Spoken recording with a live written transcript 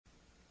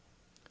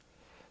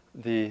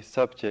the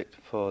subject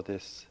for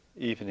this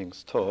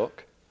evening's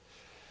talk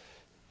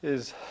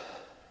is,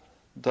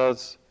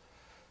 does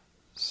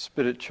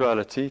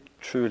spirituality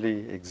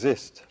truly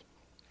exist?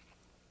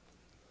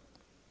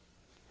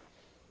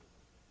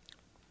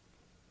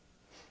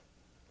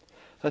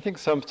 I think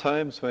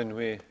sometimes when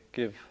we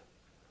give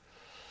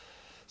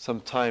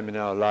some time in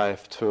our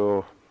life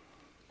to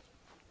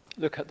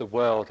look at the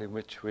world in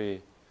which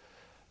we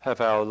have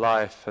our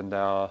life and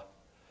our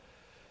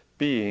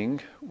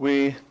being,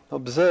 we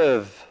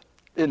observe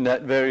in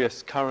that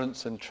various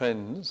currents and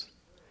trends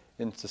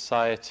in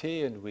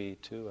society, and we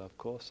too, of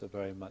course, are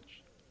very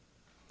much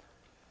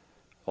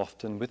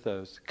often with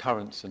those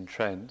currents and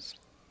trends.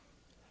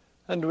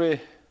 And we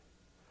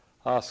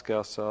ask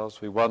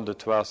ourselves, we wonder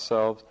to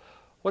ourselves,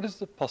 what is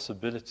the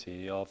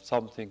possibility of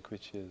something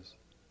which is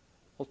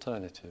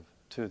alternative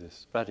to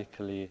this,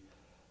 radically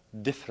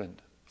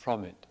different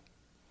from it?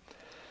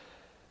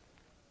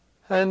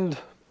 And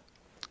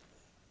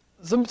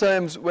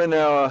sometimes when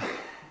our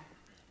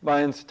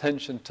mind's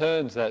attention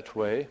turns that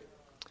way,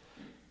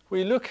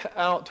 we look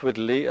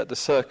outwardly at the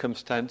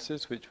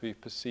circumstances which we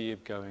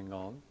perceive going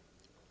on,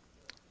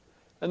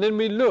 and then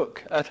we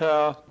look at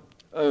our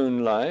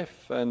own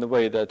life and the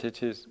way that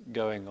it is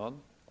going on,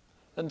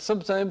 and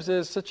sometimes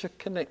there's such a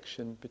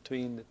connection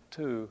between the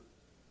two.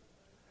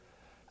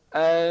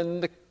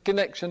 And the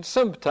connection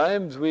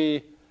sometimes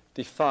we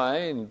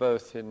define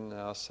both in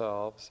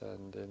ourselves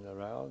and in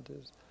around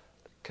is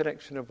the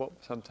connection of what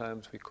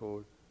sometimes we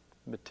call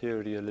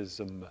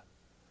materialism,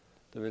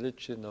 the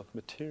religion of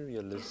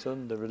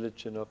materialism, the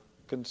religion of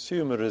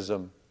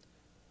consumerism.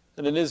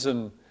 And an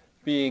ism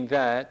being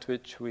that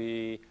which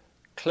we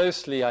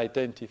closely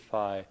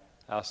identify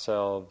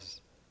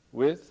ourselves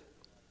with,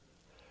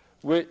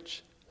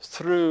 which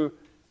through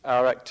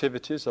our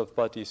activities of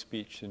body,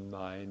 speech and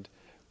mind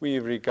we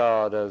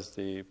regard as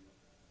the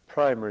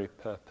primary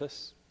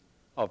purpose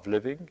of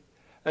living,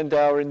 and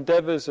our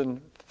endeavours and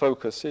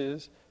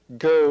focuses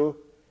go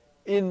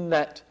in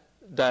that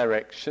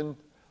direction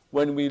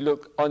when we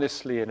look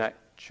honestly and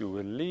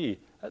actually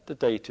at the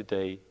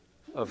day-to-day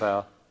of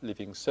our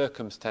living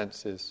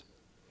circumstances.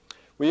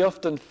 We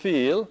often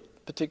feel,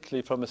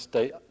 particularly from a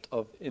state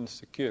of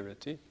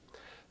insecurity,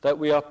 that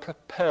we are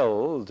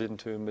propelled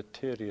into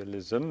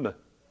materialism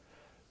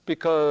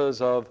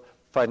because of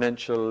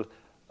financial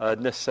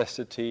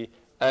necessity,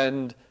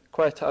 and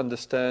quite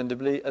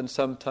understandably, and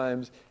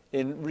sometimes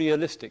in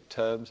realistic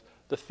terms,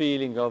 the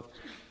feeling of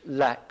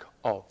lack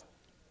of.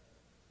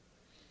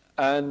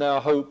 And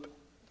our hope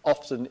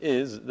often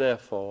is,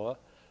 therefore,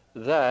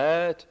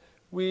 that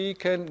we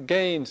can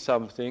gain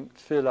something,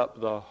 fill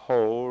up the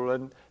hole,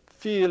 and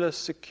feel a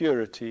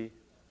security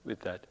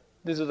with that.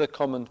 This is a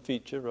common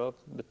feature of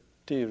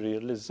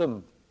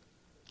materialism.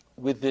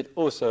 With it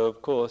also,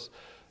 of course,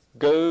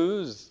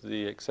 goes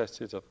the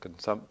excesses of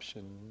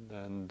consumption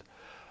and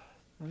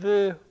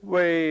the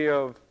way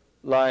of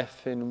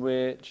life in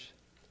which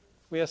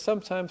we are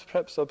sometimes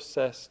perhaps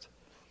obsessed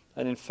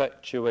and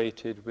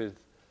infatuated with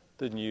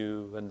the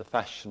new and the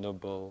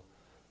fashionable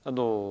and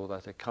all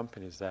that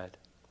accompanies that.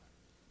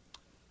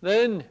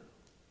 Then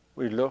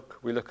we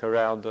look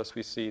around us,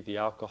 we see the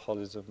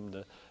alcoholism,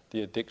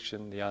 the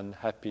addiction, the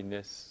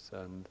unhappiness,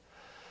 and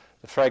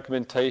the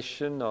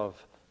fragmentation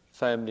of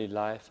family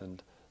life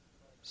and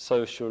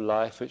social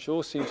life, which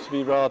all seems to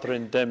be rather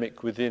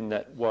endemic within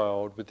that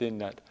world, within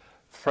that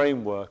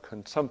framework.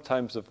 And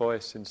sometimes a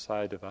voice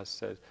inside of us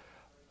says,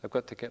 I've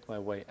got to get my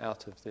way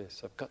out of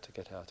this, I've got to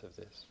get out of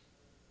this.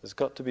 There's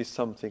got to be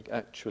something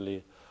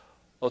actually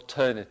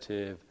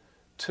alternative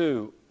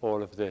to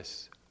all of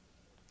this.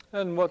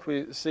 And what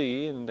we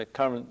see in the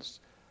currents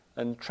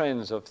and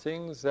trends of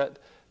things, that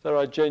there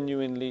are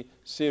genuinely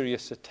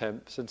serious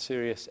attempts and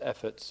serious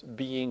efforts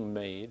being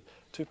made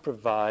to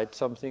provide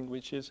something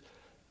which is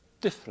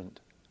different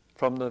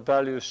from the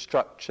value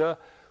structure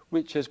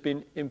which has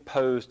been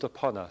imposed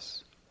upon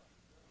us.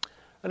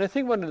 And I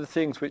think one of the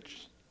things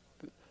which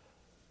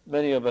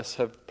many of us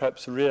have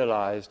perhaps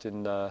realized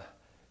in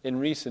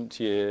recent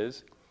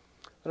years,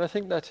 and I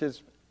think that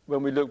is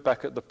when we look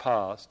back at the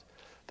past,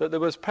 that there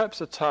was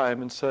perhaps a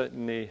time, and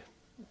certainly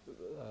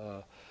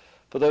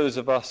for those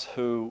of us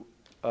who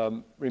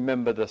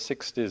remember the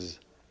 60s,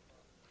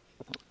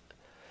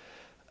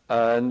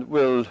 and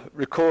we'll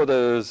recall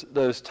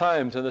those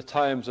times, and the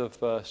times of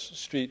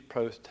street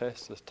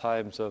protests, the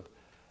times of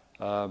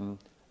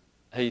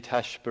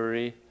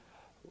Haight-Ashbury,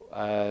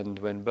 and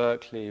when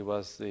Berkeley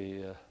was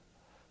the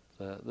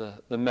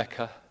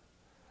mecca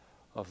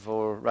of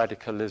all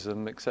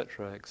radicalism,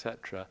 etc.,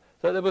 etc.,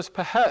 that there was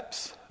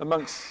perhaps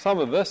amongst some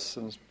of us,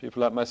 and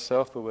people like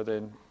myself who were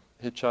then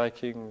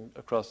hitchhiking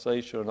across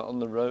Asia and on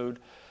the road,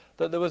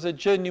 that there was a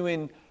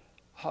genuine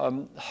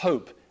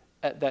hope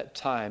at that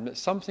time that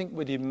something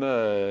would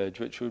emerge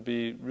which would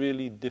be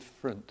really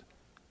different,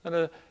 and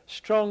a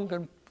strong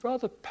and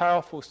rather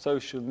powerful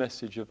social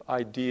message of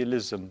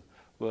idealism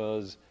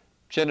was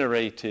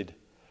generated,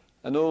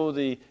 and all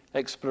the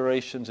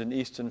explorations in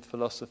Eastern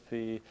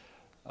philosophy,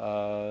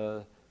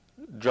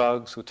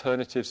 drugs,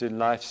 alternatives in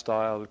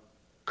lifestyle,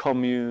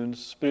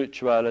 communes,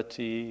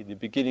 spirituality, the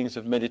beginnings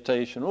of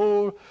meditation,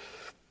 all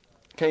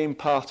came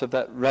part of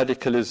that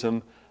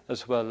radicalism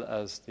as well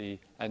as the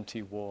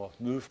anti-war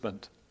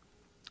movement.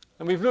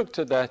 And we've looked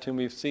at that and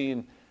we've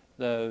seen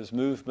those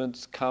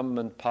movements come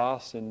and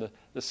pass in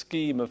the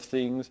scheme of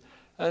things.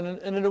 And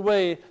in a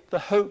way, the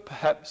hope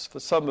perhaps for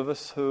some of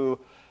us who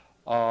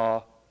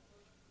are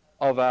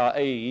of our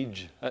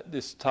age at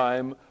this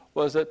time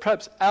was that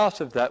perhaps out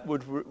of that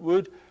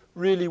would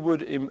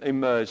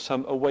emerge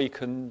some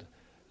awakened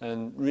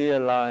and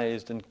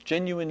realized and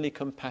genuinely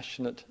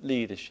compassionate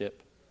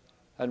leadership.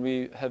 And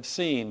we have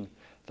seen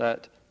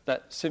that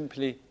that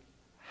simply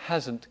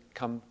hasn't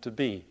come to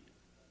be.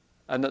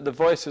 And that the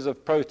voices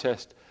of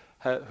protest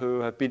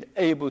who have been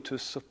able to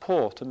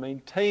support and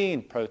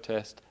maintain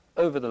protest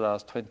over the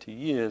last 20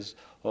 years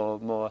or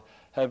more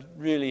have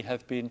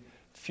been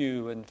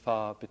few and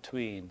far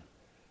between.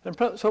 And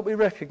perhaps what we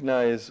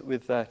recognize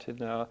with that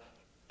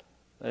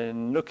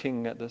in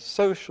looking at the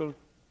social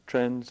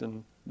trends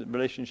and the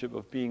relationship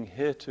of being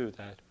here to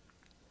that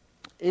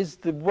is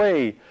the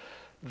way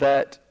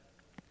that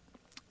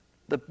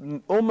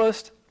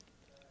almost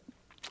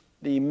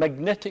the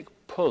magnetic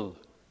pull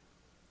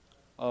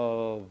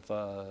of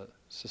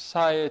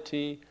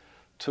society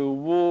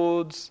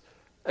towards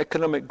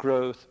economic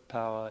growth,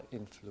 power,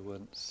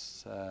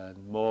 influence,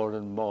 and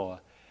more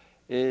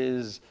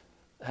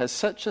has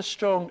such a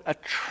strong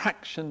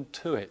attraction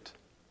to it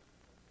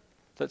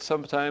that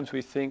sometimes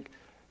we think,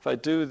 if I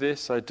do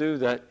this, I do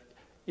that,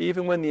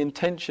 even when the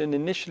intention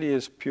initially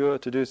is pure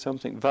to do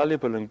something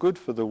valuable and good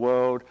for the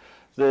world,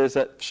 there's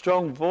that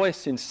strong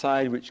voice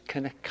inside which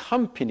can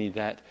accompany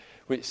that,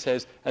 which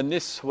says, and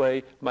this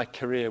way my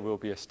career will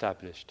be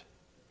established.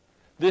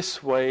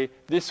 This way,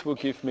 this will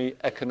give me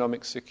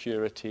economic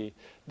security.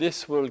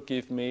 This will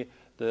give me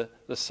the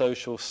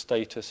social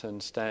status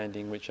and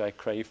standing which I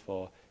crave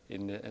for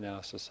in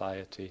our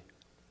society.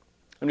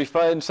 And we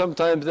find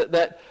sometimes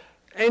that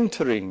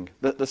entering,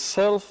 that the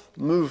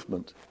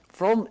self-movement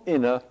from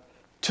inner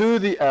to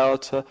the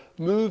outer,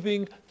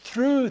 moving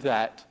through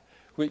that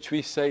which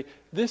we say,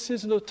 this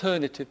is an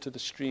alternative to the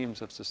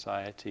streams of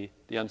society,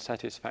 the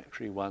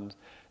unsatisfactory ones,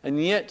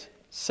 and yet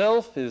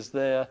self is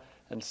there,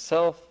 and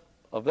self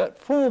of that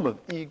form of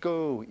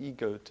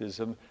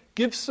egotism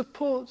gives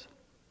support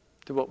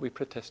to what we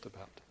protest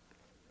about.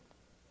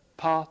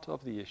 Part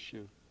of the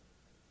issue.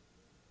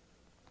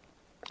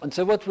 And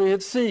so what we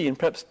have seen,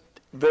 perhaps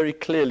very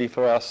clearly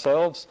for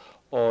ourselves,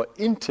 or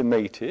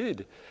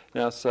intimated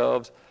in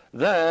ourselves,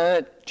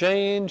 that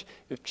change,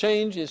 if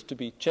change is to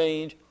be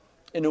change,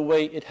 in a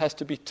way it has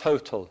to be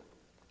total.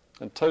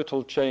 And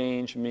total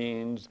change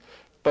means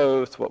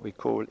both what we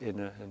call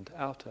inner and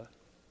outer.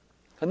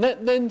 And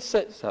that then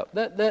sets up,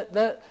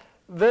 that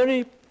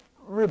very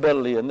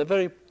rebellion, the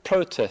very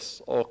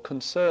protest or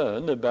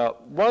concern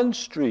about one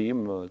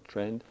stream or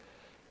trend,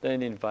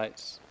 then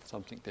invites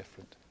something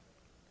different.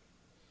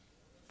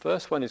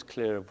 First one is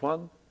clear of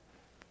one,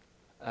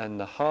 and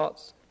the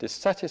heart's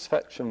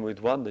dissatisfaction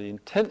with one, the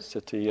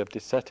intensity of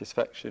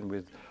dissatisfaction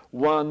with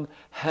one,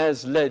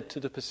 has led to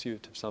the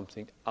pursuit of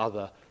something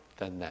other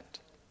than that.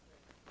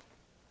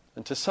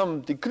 And to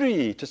some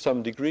degree,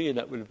 and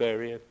that will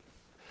vary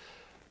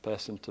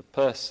person to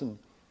person,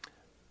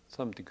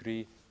 some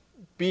degree,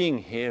 being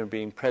here and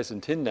being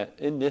present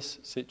in this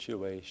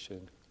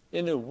situation,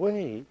 in a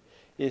way,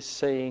 is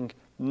saying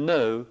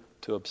no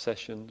to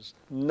obsessions,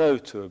 no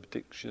to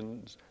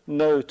addictions,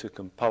 no to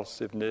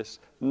compulsiveness,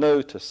 no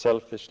to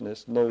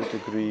selfishness, no to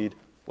greed,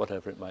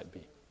 whatever it might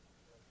be.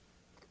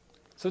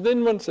 So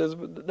then one says,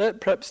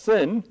 that perhaps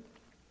then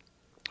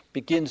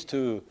begins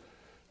to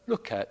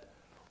look at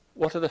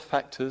what are the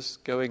factors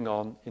going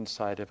on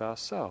inside of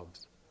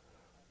ourselves.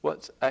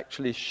 What's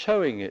actually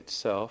showing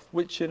itself,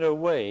 which in a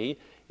way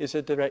is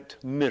a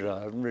direct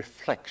mirror and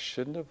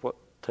reflection of what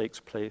takes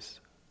place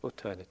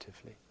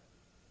alternatively.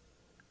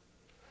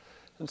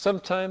 And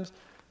sometimes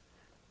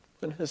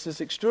there's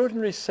this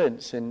extraordinary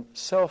sense in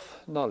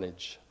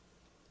self-knowledge,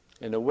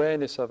 in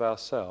awareness of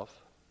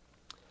ourself,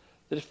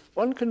 that if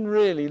one can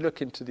really look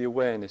into the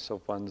awareness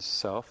of one's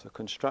self, the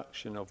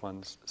construction of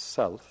one's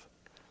self,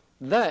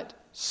 that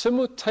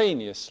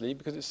simultaneously,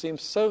 because it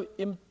seems so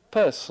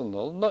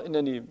impersonal, not in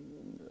any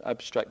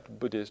abstract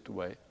Buddhist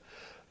way,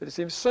 but it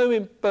seems so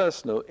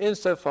impersonal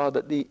insofar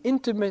that the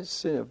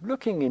intimacy of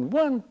looking in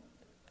one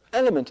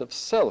element of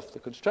self, the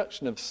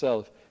construction of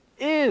self,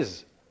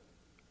 is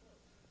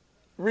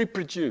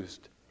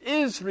reproduced,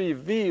 is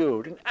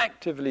revealed and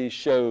actively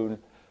shown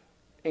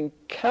in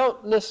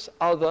countless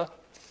other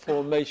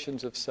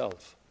formations of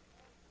self.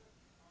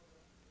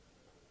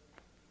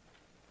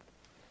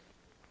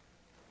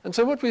 And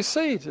so what we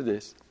say to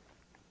this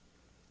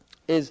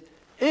is,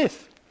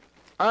 if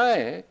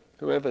I,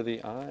 whoever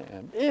the I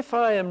am, if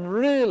I am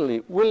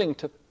really willing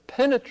to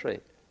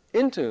penetrate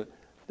into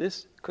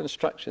this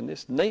construction,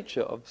 this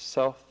nature of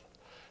self,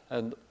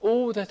 and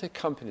all that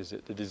accompanies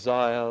it, the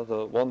desire,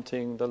 the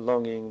wanting, the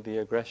longing, the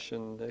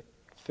aggression, the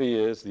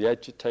fears, the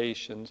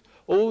agitations,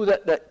 all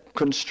that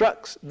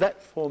constructs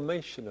that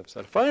formation of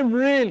self. If I am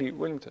really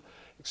willing to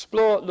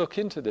explore, look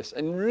into this,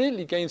 and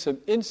really gain some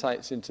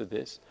insights into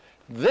this,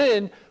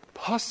 then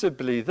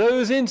possibly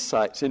those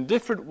insights in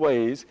different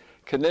ways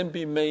can then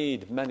be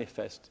made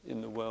manifest in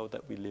the world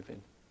that we live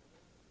in.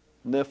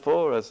 And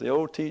therefore, as the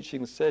old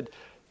teaching said,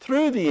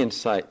 through the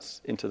insights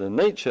into the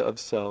nature of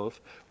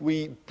self,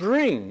 we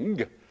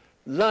bring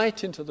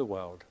light into the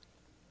world.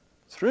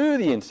 Through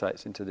the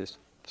insights into this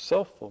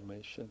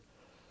self-formation,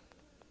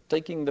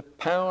 taking the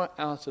power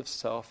out of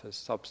self as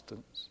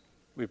substance,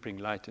 we bring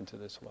light into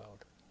this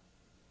world.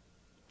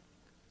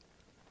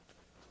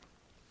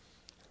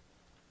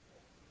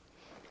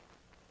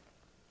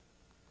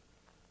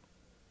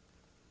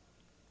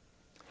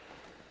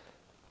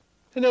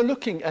 And now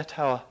looking at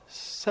our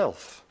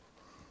self,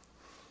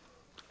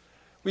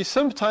 we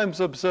sometimes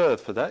observe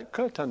for that,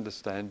 quite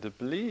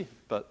understandably,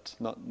 but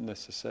not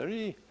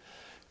necessary,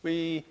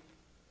 we,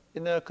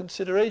 in our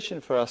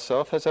consideration for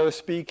ourselves, as I was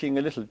speaking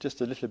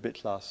just a little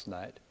bit last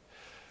night,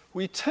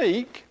 we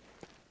take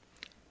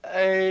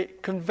a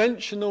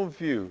conventional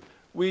view.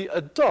 We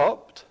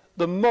adopt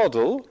the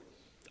model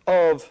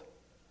of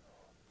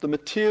the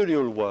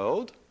material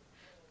world,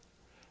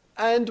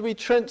 and we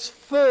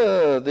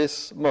transfer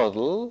this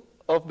model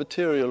of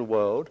material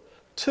world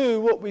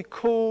to what we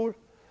call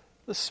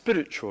the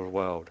spiritual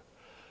world.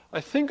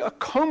 I think a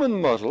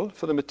common model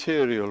for the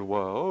material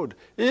world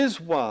is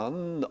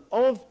one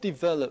of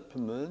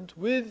development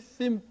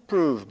with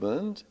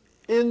improvement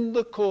in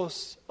the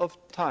course of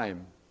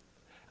time.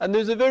 And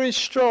there's a very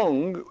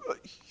strong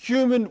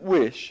human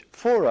wish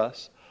for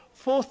us,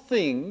 for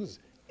things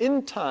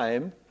in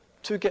time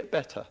to get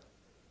better.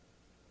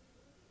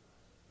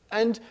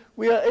 And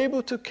we are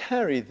able to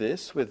carry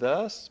this with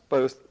us,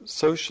 both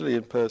socially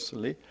and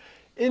personally,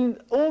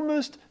 in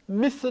almost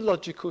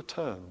mythological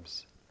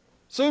terms.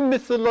 So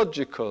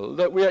mythological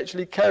that we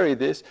actually carry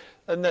this,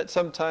 and that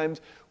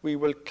sometimes we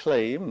will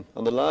claim,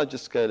 on the larger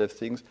scale of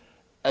things,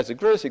 as a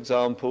gross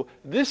example,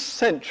 this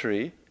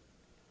century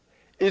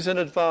is an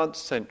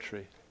advanced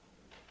century.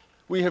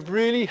 We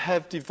really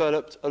have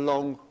developed a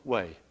long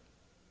way.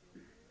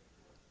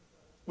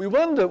 We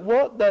wonder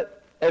what that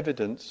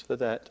evidence for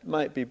that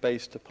might be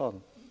based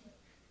upon.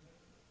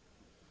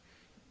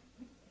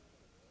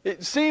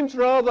 It seems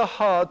rather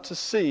hard to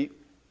see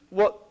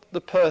what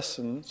the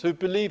persons who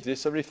believe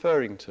this are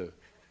referring to.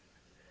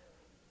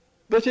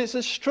 But it's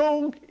a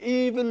strong,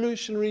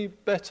 evolutionary,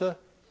 better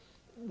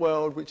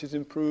world which is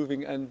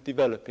improving and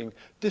developing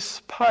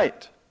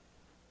despite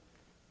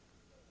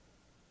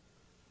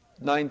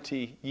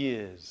 90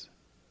 years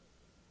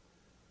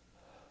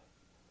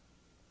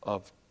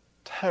of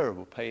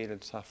terrible pain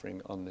and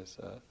suffering on this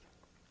earth,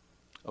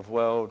 of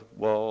world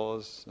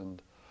wars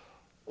and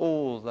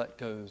all that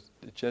goes,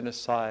 the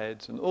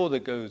genocides and all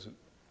that goes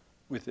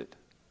with it,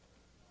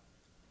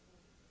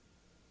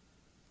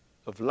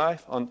 of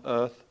life on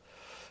earth,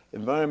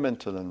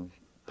 environmental and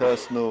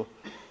personal,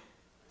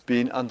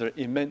 being under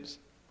immense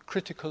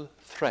critical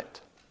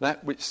threat,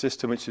 that which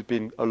system which has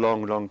been a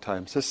long, long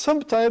time. So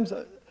sometimes,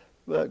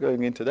 without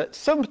going into that,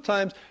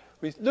 sometimes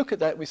we look at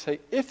that and we say,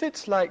 if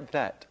it's like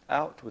that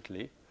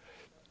outwardly,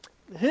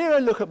 here I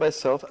look at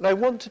myself and I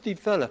want to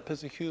develop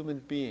as a human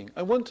being.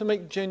 I want to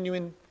make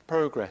genuine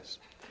progress.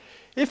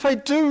 If I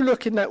do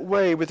look in that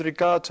way with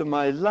regard to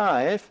my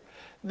life,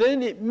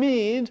 then it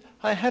means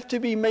I have to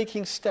be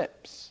making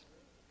steps.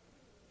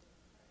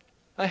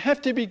 I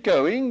have to be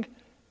going,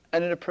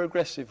 and in a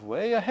progressive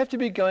way, I have to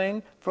be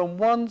going from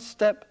one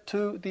step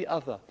to the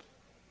other.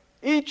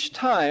 Each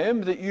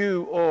time that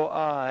you or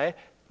I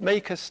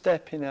make a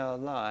step in our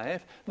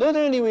life, not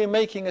only are we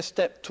making a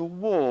step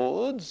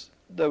towards,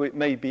 though it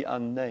may be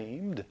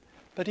unnamed,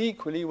 but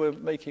equally we're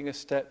making a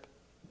step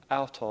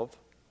out of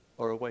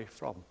or away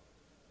from.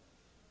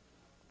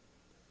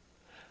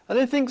 And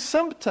I think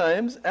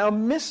sometimes our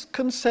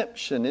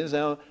misconception is,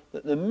 that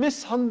the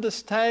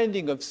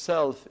misunderstanding of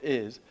self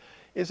is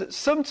that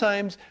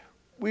sometimes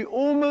we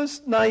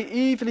almost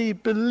naively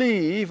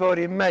believe or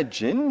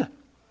imagine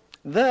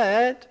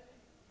that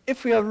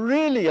if we are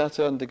really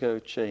to undergo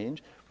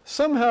change,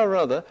 somehow or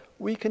other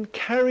we can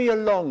carry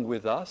along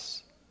with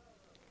us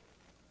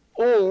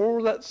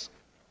all that's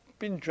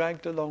been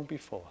dragged along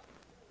before.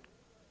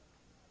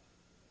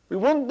 We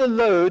want the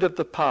load of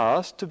the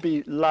past to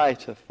be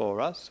lighter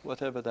for us,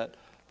 whatever that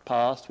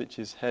past which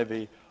is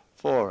heavy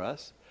for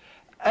us,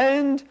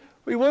 and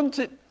we want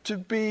it to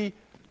be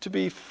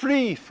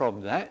free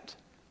from that.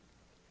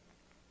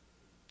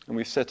 And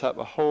we set up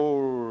a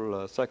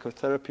whole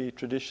psychotherapy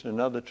tradition and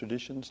other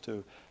traditions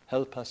to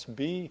help us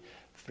be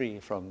free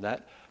from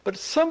that. But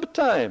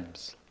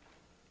sometimes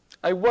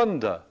I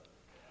wonder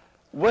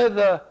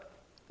whether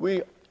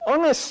we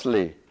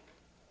honestly,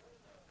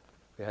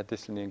 we had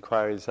this in the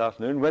inquiry this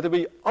afternoon, whether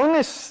we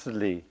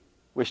honestly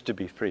wish to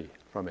be free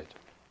from it.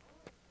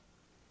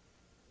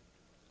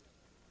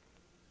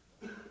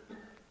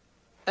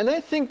 And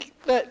I think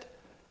that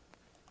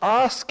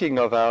asking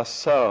of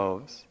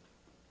ourselves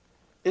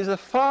is a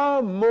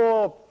far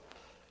more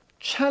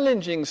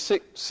challenging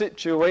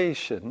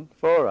situation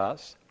for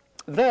us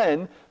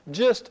than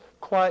just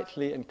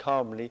quietly and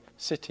calmly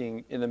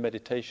sitting in a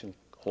meditation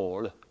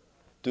hall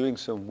doing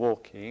some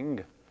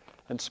walking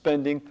and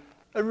spending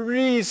a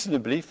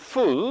reasonably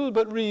full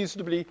but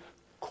reasonably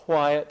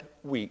quiet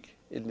week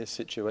in this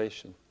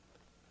situation.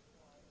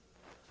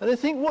 And I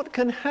think what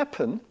can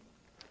happen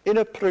in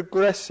a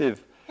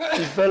progressive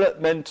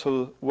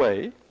developmental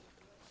way,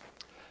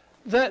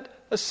 that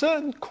a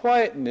certain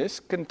quietness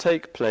can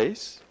take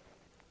place.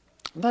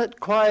 That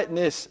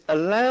quietness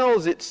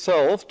allows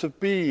itself to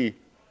be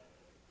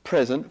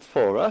present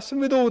for us,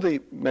 and with all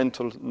the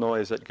mental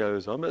noise that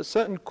goes on, a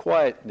certain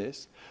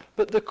quietness,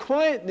 but the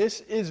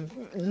quietness is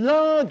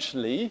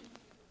largely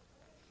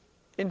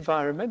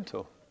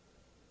environmental.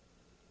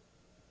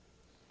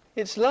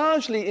 It's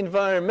largely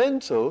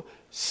environmental,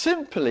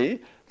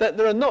 simply that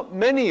there are not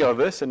many of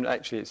us, and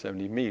actually it's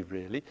only me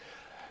really,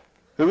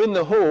 who in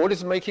the hall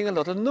is making a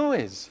lot of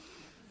noise.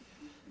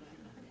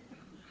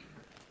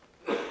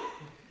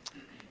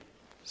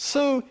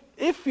 So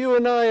if you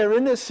and I are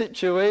in a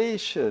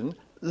situation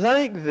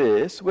like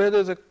this, where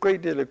there's a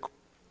great deal of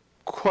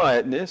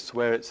quietness,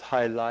 where it's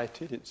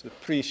highlighted, it's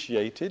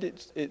appreciated,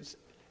 it's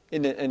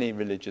in any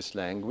religious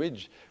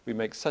language, we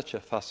make such a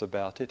fuss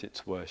about it,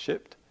 it's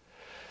worshipped,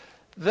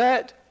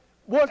 that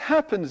what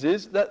happens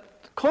is that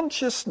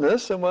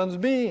consciousness and one's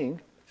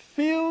being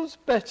feels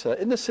better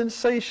in the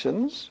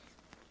sensations,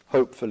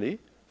 hopefully,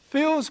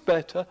 feels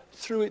better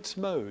through its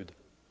mode.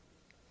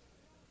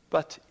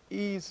 But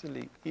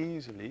easily,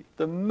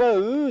 the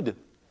mode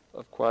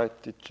of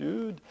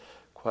quietude,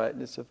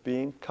 quietness of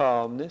being,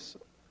 calmness,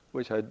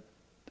 which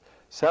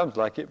sounds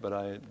like it, but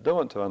I don't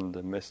want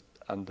to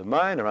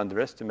undermine or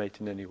underestimate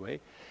in any way,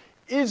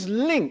 is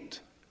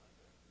linked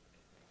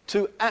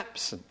to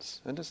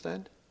absence,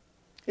 understand?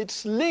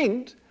 It's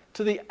linked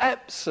to the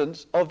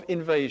absence of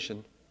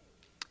invasion,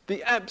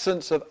 the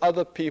absence of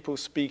other people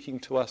speaking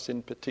to us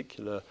in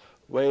particular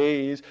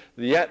ways,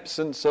 the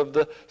absence of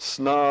the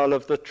snarl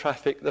of the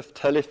traffic, the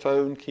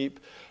telephone keep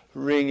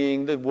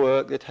ringing, the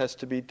work that has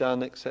to be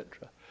done,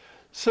 etc.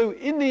 So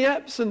in the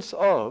absence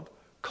of,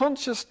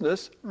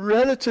 consciousness,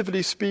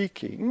 relatively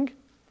speaking,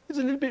 is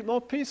a little bit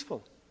more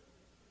peaceful.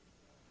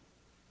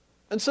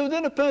 And so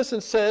then a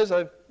person says,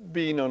 I've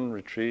been on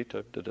retreat,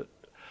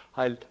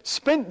 I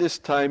spent this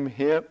time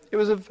here, it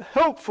was a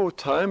helpful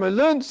time, I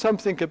learned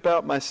something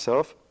about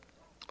myself,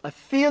 I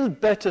feel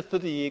better for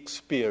the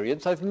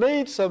experience, I've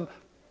made some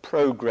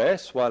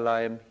progress while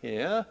I am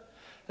here,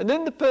 and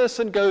then the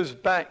person goes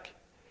back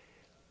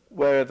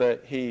wherever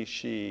he,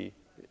 she,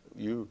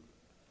 you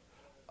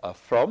are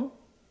from.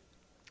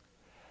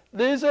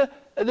 There's an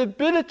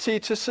ability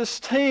to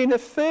sustain a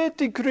fair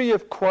degree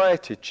of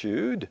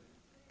quietude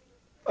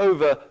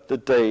over the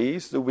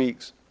days, the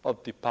weeks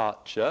of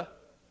departure,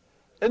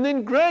 and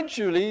then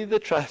gradually the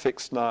traffic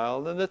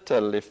snarl and the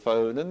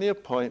telephone and the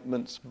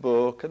appointments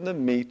book and the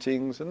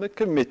meetings and the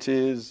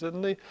committees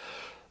and the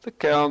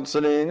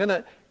counselling,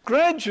 and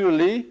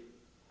gradually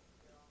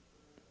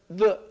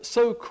the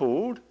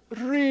so-called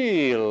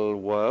real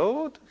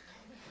world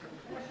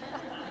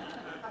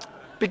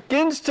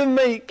begins to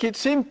make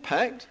its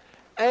impact,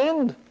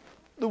 and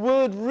the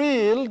word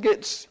real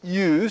gets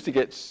used. It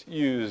gets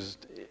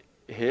used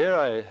here.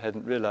 I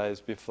hadn't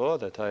realized before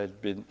that I had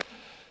been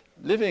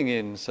living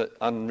in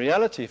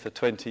unreality for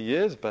 20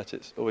 years, but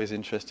it's always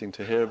interesting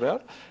to hear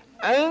about.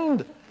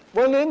 And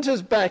one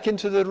enters back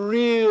into the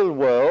real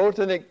world,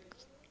 and it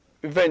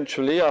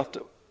eventually, after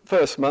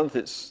first month,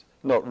 it's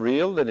not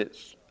real, then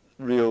it's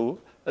real,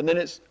 and then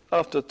it's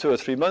after 2 or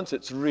 3 months,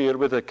 it's real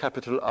with a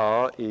capital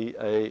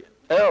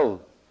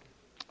R-E-A-L.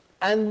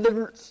 And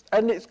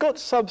it's got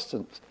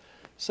substance.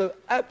 So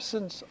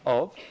absence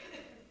of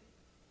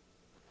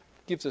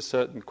gives a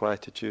certain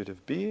quietude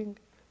of being,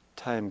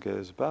 time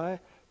goes by,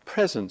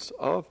 presence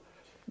of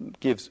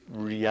gives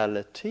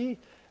reality,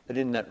 and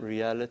in that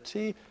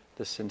reality,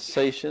 the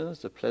sensations,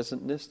 the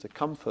pleasantness, the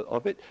comfort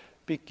of it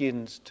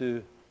begins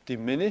to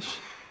diminish,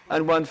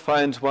 and one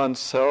finds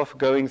oneself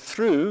going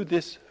through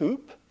this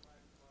hoop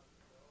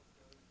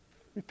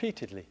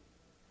repeatedly.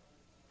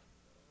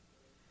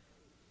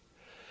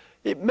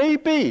 It may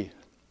be,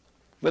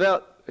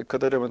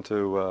 because I don't want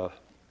to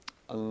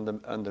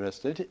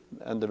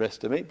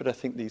underestimate, but I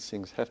think these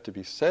things have to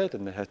be said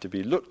and they have to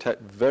be looked at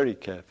very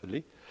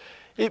carefully.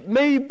 It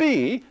may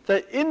be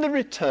that in the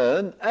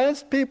return,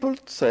 as people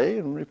say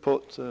and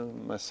report to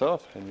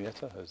myself,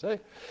 Henrietta, Jose,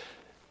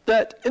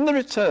 that in the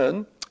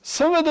return,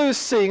 some of those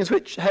things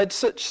which had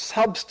such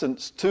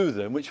substance to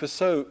them, which were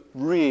so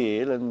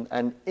real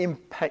and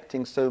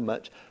impacting so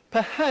much,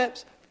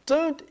 perhaps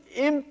don't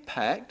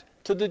impact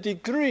to the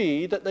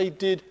degree that they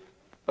did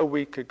a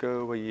week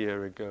ago, a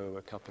year ago,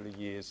 a couple of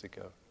years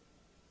ago.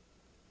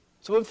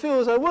 So one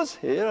feels, I was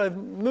here, I've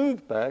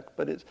moved back,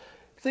 but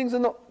things are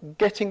not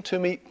getting to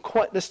me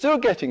quite, they're still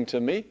getting to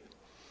me,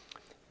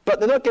 but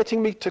they're not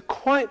getting me to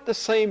quite the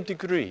same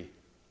degree.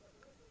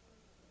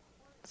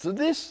 So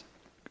this,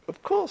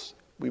 of course,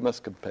 we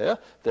must compare,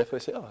 therefore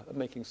say, I'm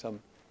making some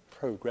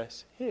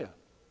progress here.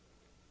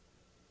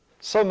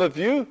 Some of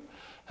you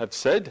have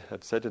said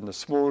in the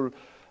small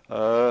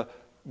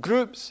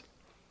groups,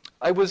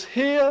 I was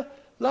here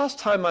last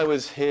time I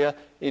was here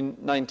in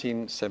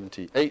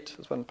 1978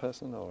 as one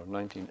person, or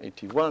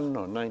 1981,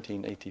 or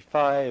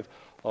 1985,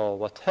 or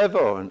whatever,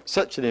 or in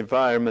such an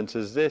environment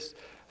as this.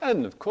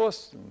 And of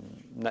course,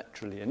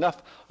 naturally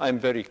enough, I'm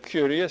very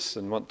curious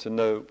and want to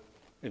know,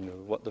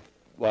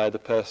 why the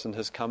person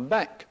has come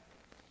back.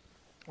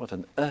 What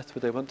on earth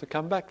would they want to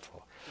come back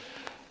for?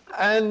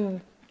 And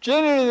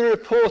generally the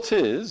report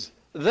is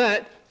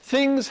that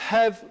things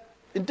have,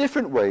 in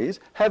different ways,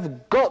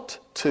 have got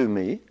to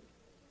me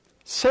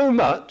so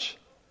much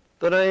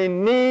that I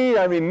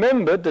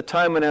remembered the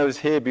time when I was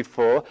here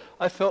before,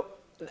 I felt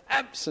an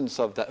absence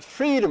of that,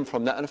 freedom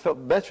from that, and I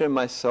felt better in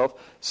myself,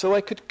 so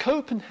I could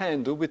cope and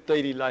handle with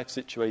daily life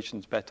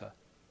situations better.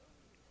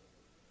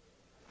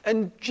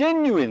 And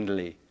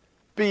genuinely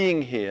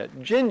being here,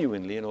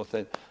 genuinely and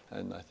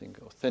I think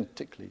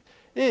authentically,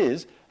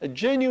 is a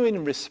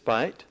genuine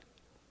respite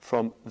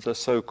from the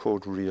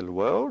so-called real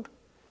world,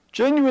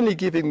 genuinely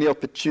giving the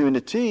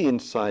opportunity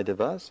inside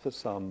of us for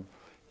some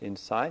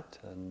insight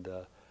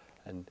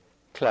and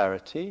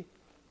clarity,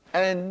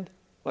 and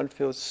one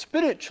feels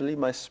spiritually,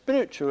 my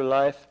spiritual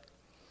life,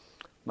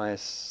 my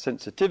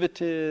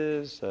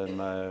sensitivities and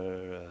my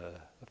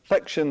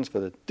affections for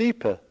the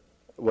deeper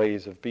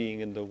ways of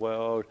being in the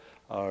world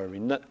are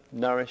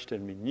nourished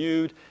and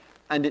renewed,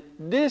 and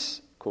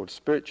this, called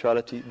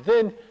spirituality,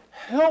 then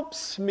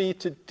helps me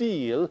to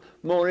deal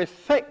more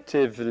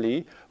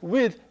effectively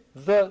with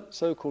the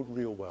so-called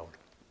real world.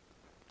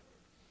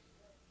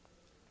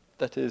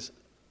 That is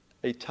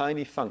a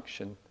tiny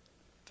function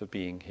for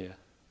being here.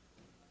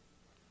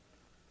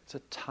 It's a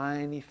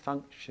tiny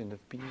function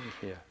of being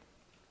here.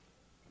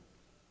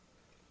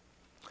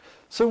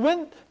 So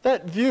when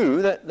that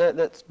view,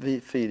 that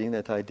feeling,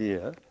 that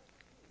idea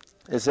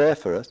is there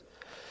for us,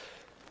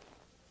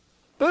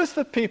 both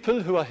for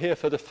people who are here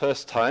for the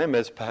first time,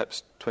 as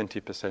perhaps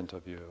 20%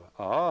 of you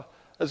are,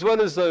 as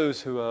well as those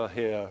who are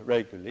here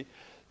regularly,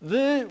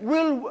 there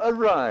will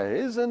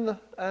arise an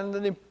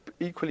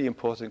equally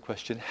important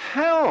question: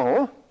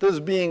 how does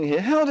being here,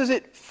 how does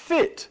it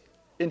fit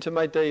into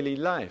my daily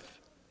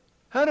life?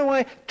 How do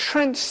I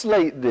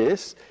translate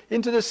this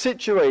into the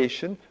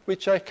situation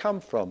which I come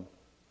from?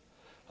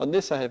 On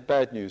this I have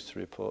bad news to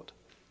report.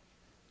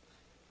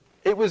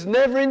 It was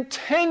never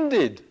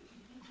intended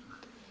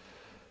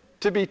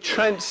to be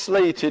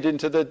translated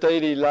into the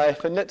daily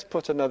life, and let's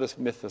put another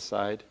myth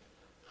aside.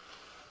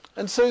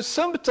 And so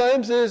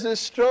sometimes there's a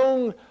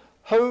strong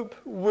hope,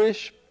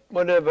 wish,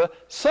 whatever,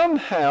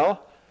 somehow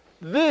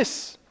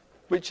this,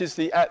 which is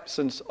the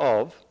absence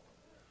of,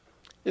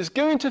 is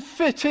going to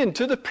fit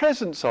into the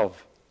presence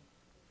of.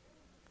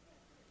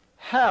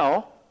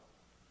 How?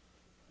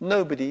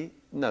 Nobody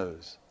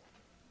knows.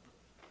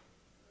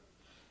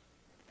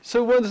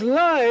 So one's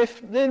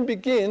life then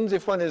begins,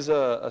 if one is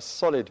a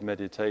solid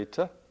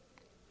meditator,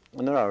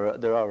 and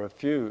there are a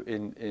few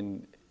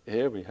in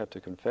here, we have to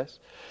confess,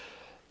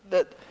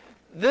 that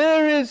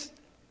there is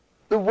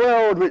the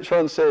world which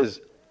one says,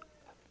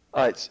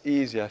 it's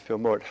easy, I feel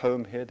more at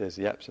home here, there's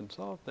the absence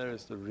of, there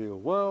is the real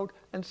world,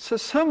 and to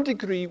some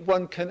degree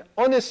one can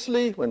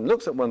honestly, when one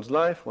looks at one's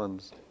life,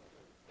 one's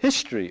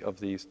history of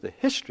these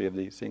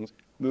things,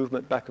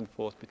 movement back and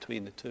forth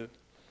between the two.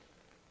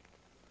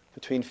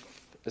 Between,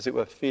 as it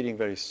were, feeling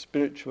very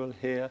spiritual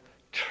here,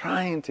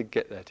 trying to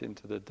get that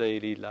into the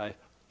daily life,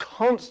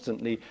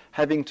 constantly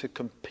having to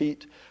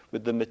compete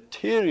with the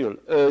material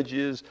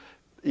urges,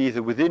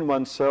 either within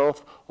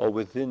oneself or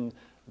within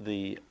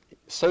the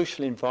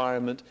social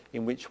environment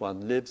in which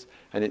one lives.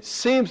 And it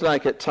seems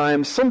like at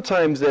times,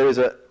 sometimes there is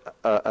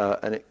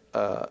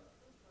a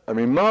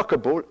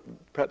remarkable,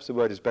 perhaps the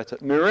word is better,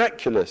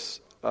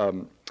 miraculous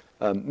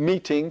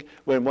meeting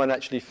when one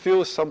actually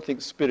feels something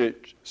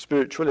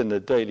spiritual in the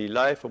daily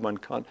life, and one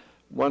can't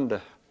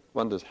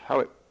wonders how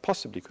it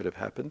possibly could have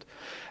happened.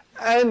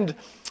 And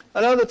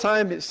another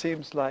time it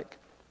seems like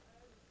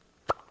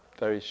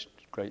very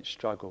great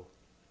struggle,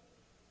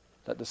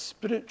 that the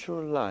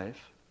spiritual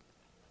life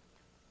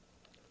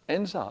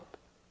ends up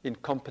in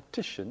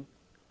competition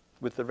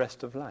with the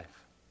rest of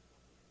life.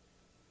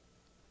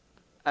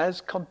 As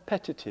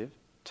competitive,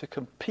 to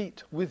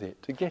compete with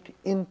it, to get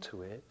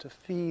into it, to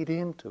feed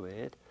into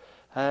it,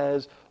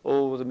 as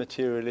all the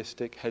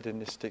materialistic,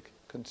 hedonistic,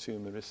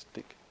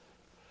 consumeristic,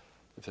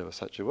 if there was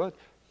such a word,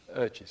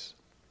 urges.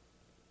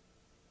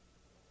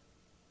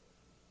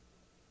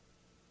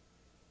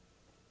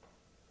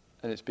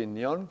 And it's been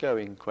the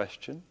ongoing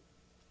question,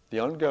 the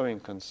ongoing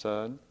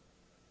concern,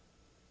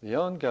 the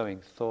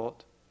ongoing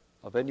thought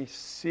of any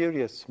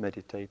serious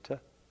meditator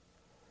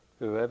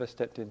who ever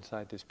stepped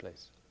inside this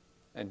place,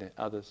 and the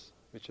others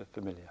which are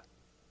familiar.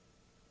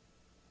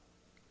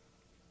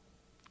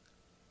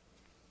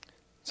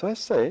 So I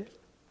say,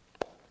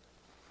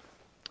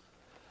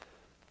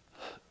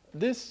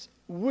 this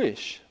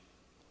wish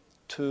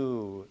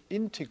to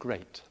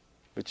integrate,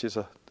 which is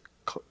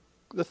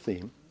the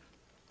theme,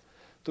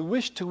 the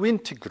wish to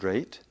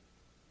integrate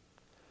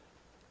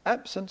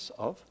absence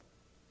of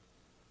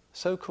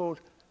so-called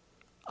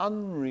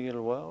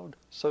unreal world,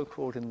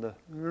 so-called in the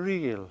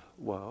real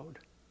world,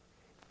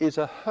 is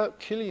a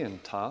Herculean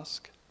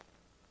task,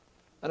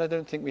 and I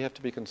don't think we have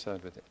to be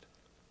concerned with it.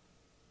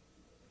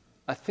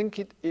 I think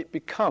it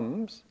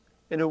becomes,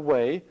 in a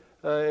way,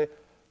 a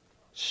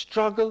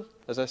struggle,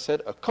 as I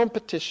said, a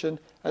competition,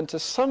 and to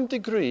some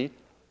degree,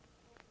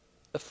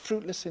 a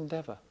fruitless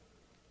endeavour.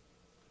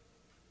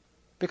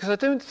 Because I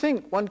don't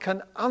think one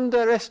can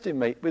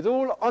underestimate, with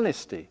all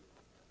honesty,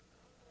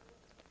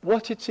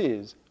 what it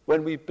is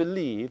when we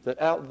believe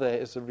that out there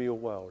is the real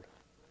world.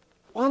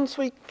 Once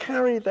we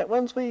carry that,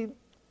 once we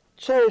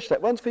cherish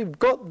that, once we've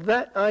got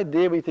that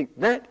idea, we think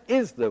that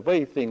is the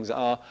way things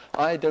are,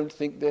 I don't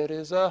think there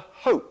is a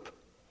hope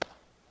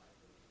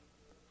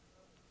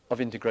of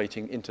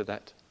integrating into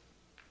that.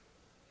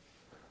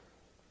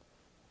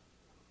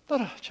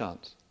 Not a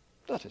chance.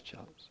 Not a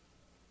chance.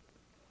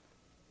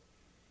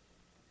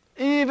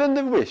 Even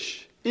the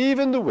wish,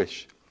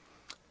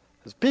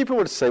 as people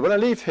would say, when I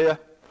leave here,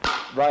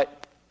 right,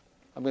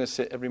 I'm going to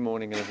sit every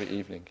morning and every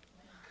evening.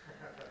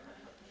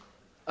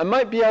 I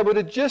might be able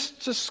to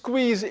just to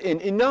squeeze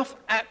in enough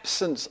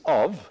absence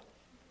of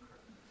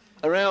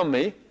around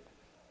me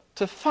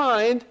to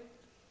find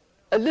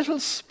a little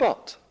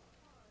spot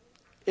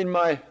in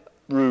my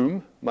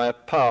room, my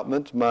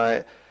apartment,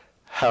 my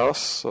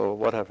house, or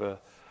whatever,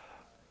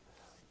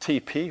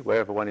 teepee,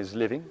 wherever one is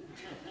living.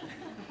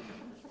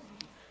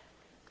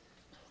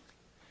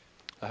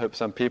 I hope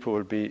some people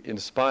will be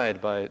inspired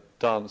by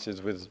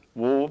dances with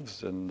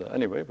wolves, and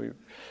anyway,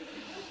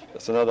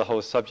 that's another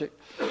whole subject.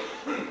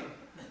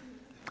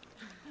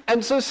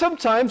 And so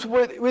sometimes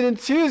with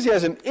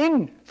enthusiasm,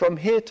 in from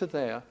here to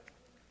there,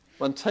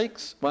 one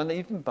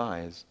even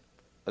buys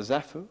a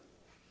zafu,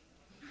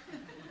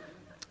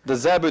 the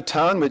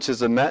zabutan, which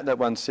is a mat that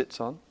one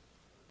sits on,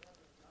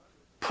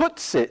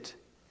 puts it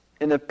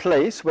in a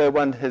place where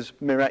one has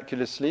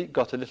miraculously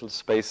got a little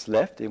space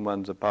left in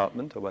one's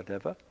apartment or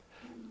whatever,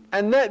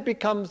 and that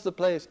becomes the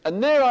place.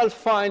 And there I'll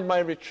find my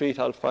retreat,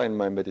 I'll find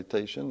my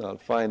meditation, I'll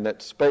find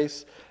that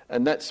space,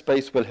 and that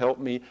space will help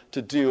me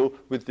to deal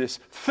with this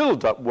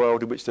filled up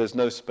world in which there's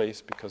no space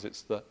because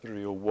it's the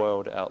real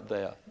world out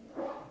there.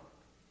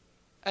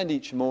 And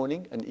each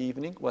morning and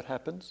evening, what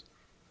happens?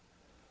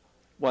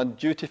 One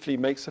dutifully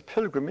makes a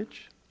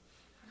pilgrimage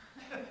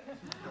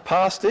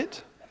past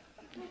it.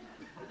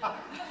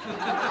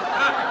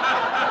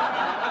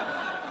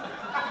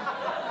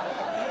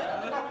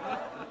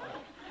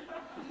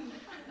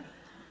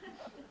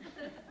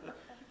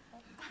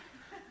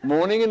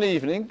 Morning and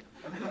evening.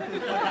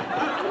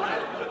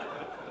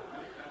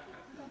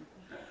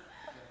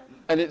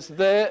 And it's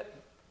there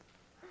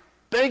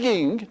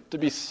begging to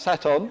be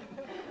sat on.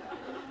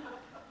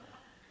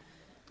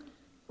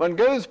 One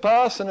goes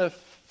past, and a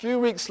few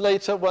weeks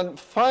later one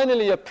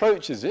finally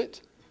approaches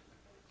it,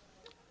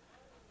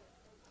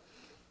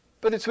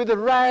 but it's with a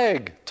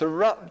rag to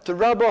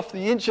rub off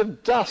the inch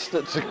of dust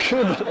that's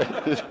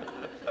accumulated.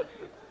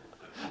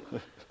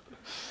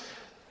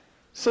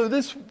 So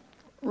this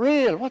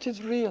real, what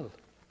is real?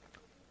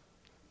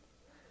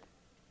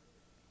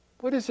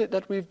 What is it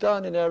that we've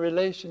done in our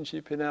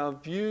relationship, in our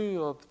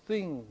view of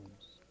things,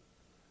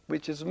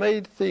 which has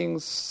made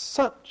things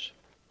such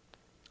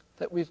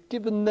that we've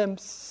given them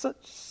such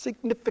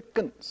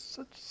significance,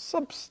 such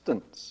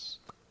substance,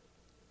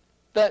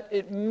 that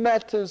it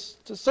matters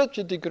to such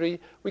a degree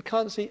we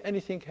can't see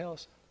anything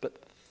else but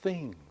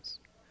things.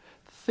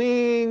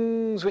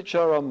 Things which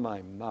are on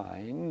my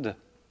mind,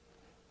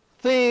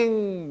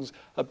 things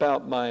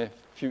about my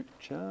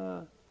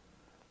future,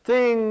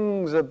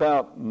 things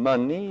about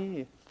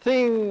money,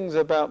 things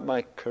about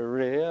my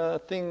career,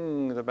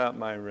 things about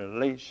my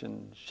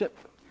relationship.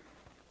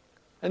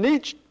 And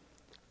each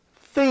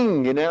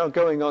thing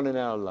going on in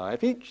our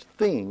life, each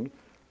thing,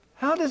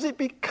 how does it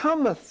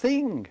become a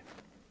thing?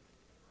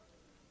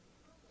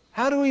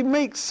 How do we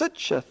make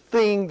such a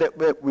thing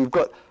that we've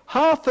got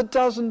half a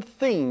dozen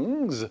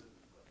things,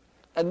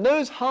 and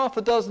those half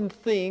a dozen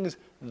things,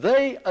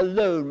 they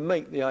alone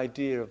make the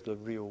idea of the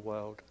real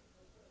world?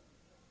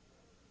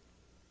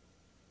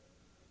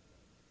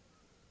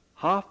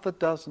 Half a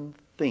dozen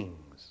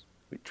things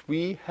which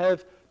we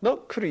have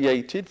not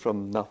created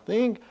from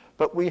nothing,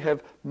 but we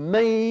have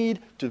made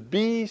to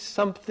be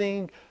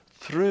something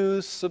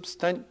through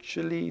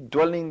substantially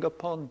dwelling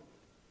upon.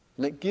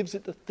 And it gives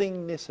it the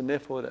thingness, and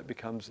therefore that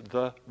becomes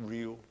the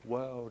real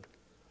world.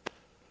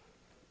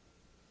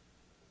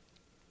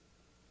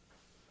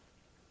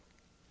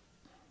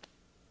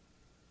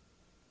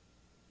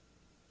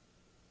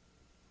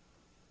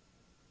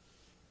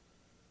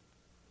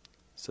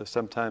 So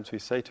sometimes we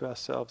say to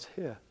ourselves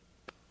here,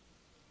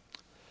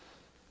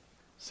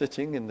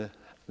 sitting in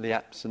the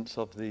absence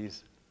of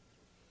these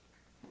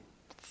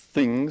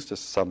things to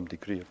some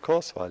degree, of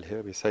course, while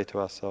here we say to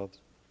ourselves,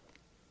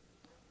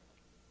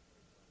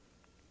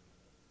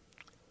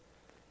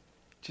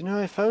 do you know,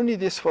 if only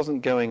this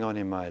wasn't going on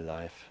in my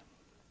life,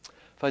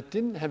 if I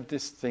didn't have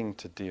this thing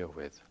to deal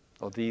with,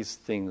 or these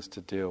things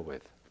to deal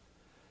with,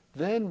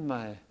 then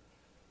my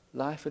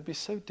life would be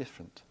so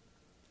different.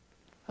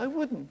 I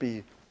wouldn't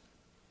be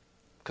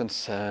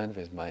concerned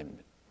with my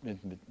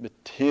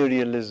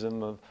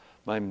materialism of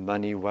my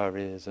money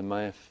worries and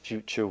my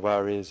future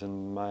worries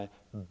and my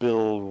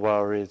bill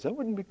worries. I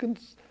wouldn't be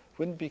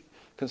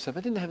concerned.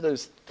 I didn't have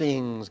those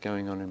things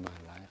going on in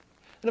my life.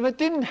 And if I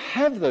didn't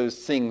have those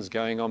things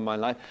going on in my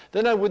life,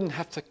 then I wouldn't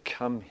have to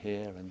come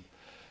here and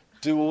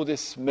do all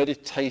this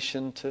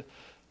meditation to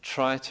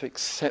try to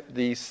accept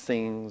these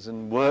things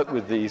and work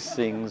with these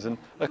things and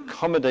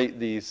accommodate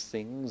these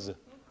things.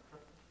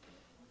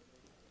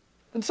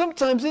 And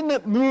sometimes in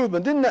that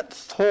movement, in that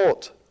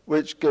thought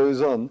which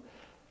goes on,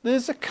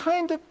 there's a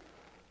kind of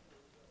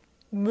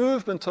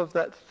movement of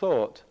that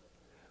thought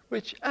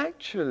which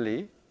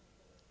actually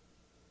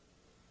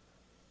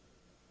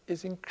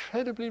is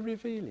incredibly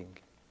revealing.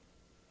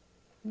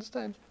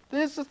 Understand?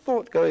 There's a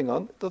thought going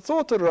on. The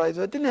thought arises,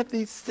 I didn't have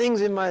these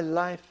things in my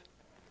life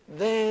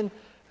then,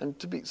 and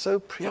to be so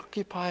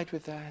preoccupied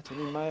with that,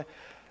 and in my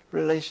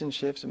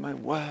relationships, in my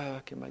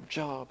work, in my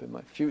job, in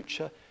my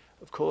future,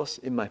 of course,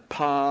 in my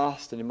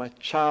past, and in my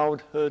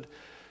childhood,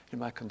 in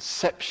my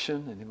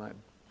conception, and in my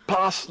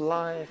past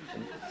life.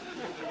 And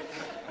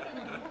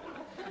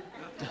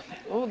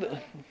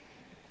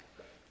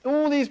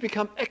all these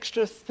become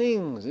extra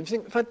things. And you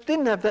think, if I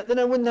didn't have that, then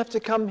I wouldn't have to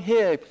come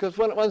here, because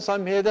once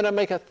I'm here, then I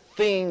make a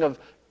thing of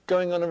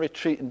going on a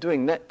retreat and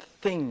doing that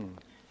thing.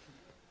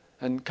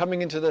 And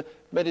coming into the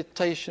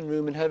meditation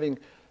room and having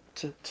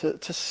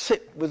to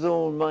sit with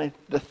all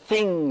the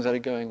things that are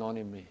going on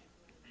in me.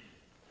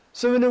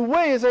 So in a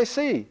way, as I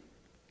see,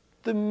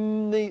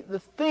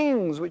 the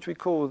things which we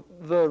call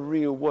the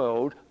real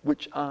world,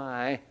 which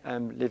I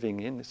am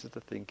living in, this is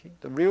the thinking,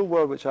 the real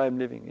world which I am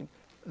living in,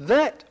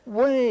 that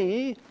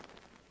way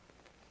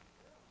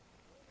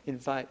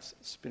invites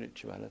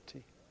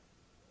spirituality.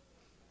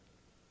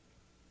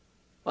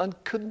 One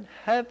couldn't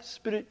have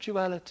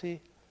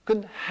spirituality,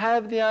 couldn't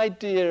have the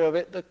idea of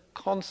it, the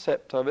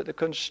concept of it, the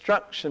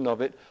construction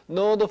of it,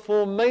 nor the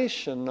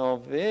formation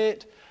of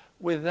it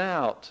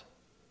without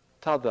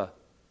t'other,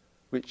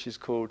 which is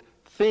called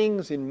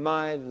things in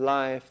my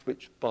life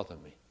which bother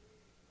me.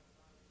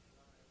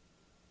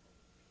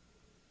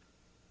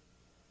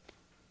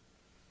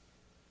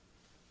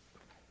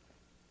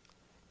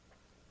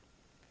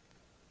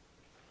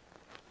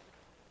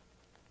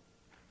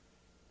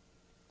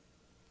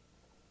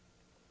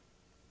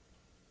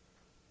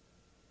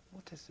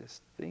 What is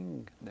this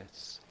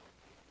thingness,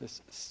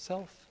 this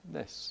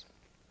selfness,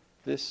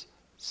 this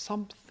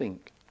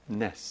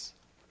somethingness?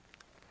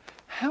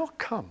 How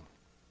come,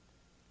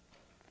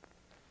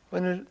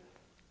 when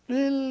I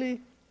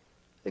really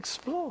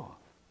explore,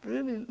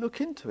 really look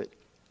into it,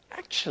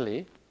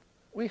 actually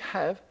we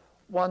have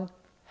one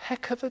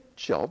heck of a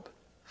job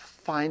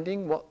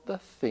finding what the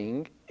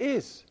thing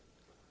is,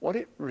 what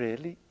it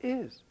really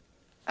is.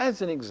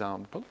 As an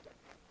example,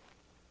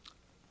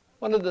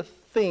 one of the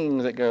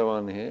things that go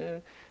on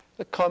here,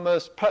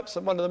 perhaps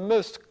one of the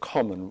most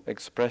common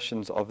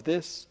expressions of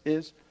this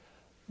is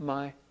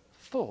my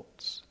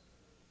thoughts.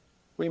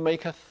 We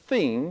make a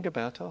thing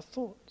about our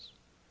thoughts.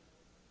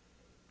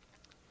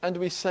 And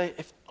we say,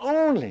 if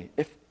only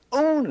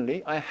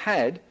I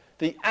had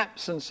the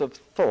absence of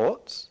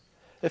thoughts,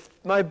 if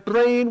my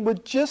brain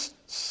would just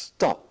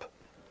stop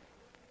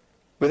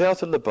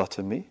without a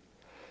lobotomy,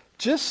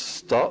 just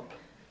stop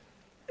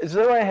as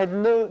though I had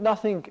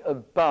nothing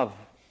above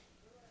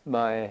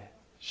my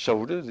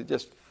shoulders, it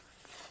just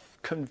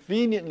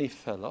conveniently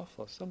fell off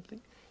or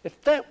something.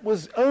 If that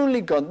was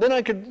only gone, then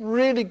I could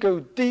really go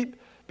deep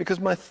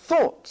because my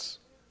thoughts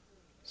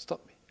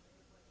stop me.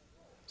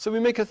 So we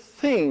make a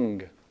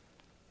thing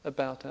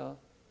about our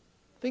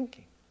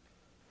thinking.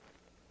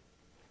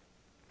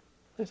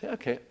 They say,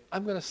 okay,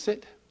 I'm going to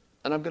sit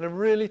and I'm going to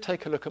really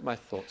take a look at my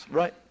thoughts.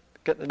 Right,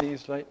 get the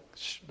knees right,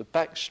 the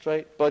back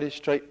straight, body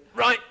straight.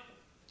 Right,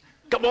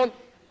 come on,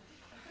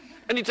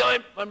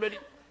 anytime, I'm ready.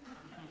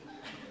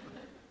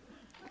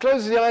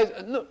 Close the eyes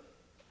and look.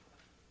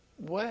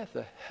 Where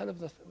the hell of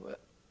the...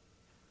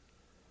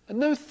 And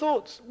no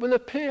thoughts will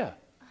appear.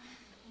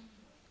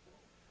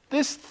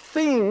 This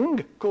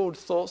thing called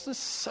thoughts, this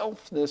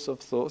selfness of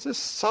thoughts, this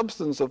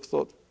substance of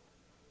thought,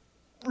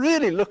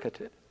 really look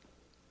at it.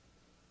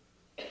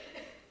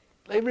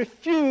 They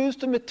refuse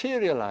to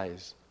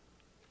materialize.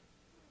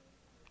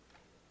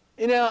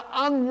 In our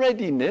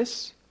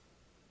unreadiness,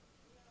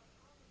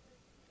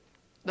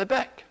 they're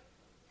back,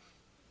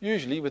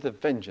 usually with a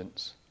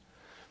vengeance.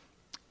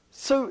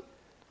 So,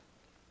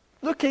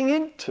 looking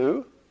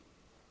into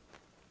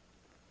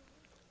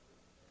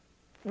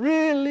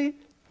really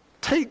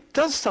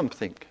does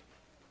something.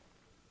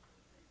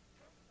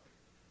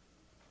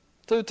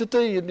 So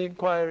today, in the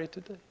inquiry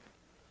today,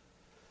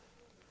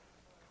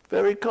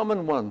 very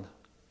common one.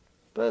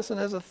 Person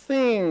has a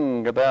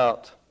thing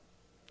about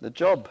the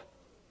job,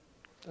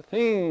 a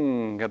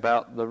thing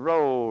about the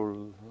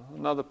role,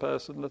 another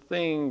person a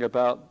thing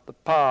about the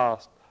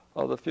past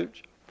or the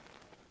future.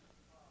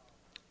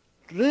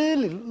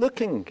 Really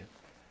looking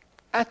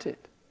at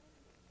it,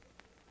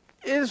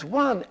 is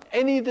one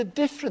any the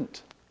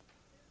different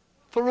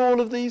for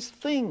all of these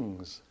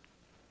things?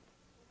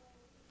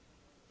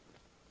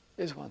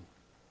 Is one.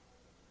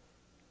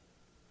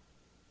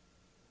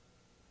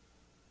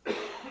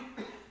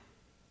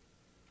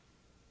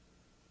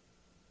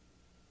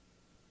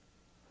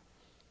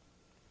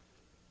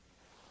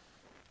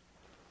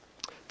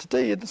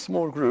 today in a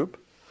small group,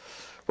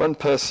 one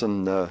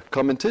person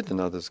commented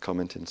and others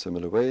comment in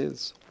similar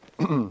ways.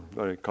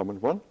 Very common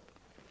one.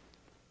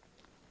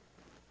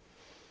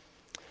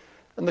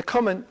 And the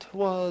comment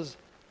was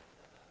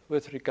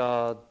with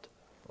regard,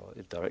 or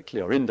directly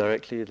or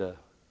indirectly, to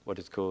what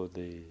is called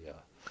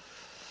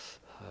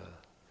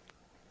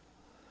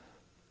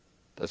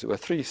as it were,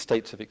 three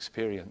states of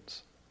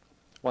experience.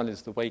 One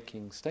is the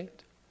waking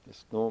state,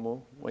 this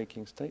normal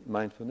waking state,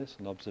 mindfulness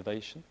and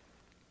observation,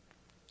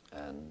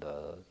 and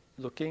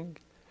looking,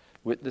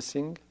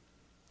 witnessing.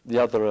 The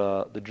other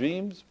are the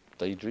dreams,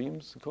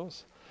 daydreams, of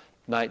course,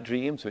 night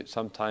dreams, which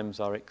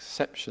sometimes are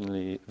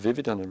exceptionally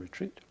vivid on a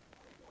retreat.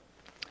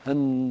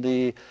 And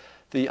the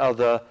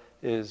other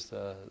is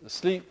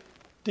sleep,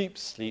 deep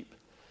sleep,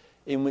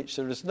 in which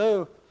there is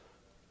no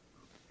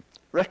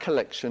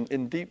recollection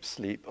in deep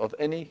sleep of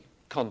any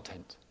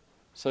content.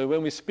 So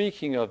when we're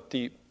speaking of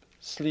deep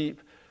sleep,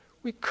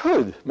 we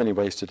could, many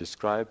ways to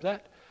describe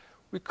that,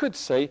 we could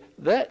say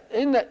that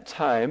in that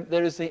time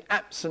there is the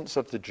absence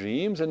of the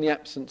dreams and the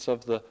absence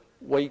of the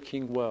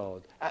waking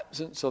world,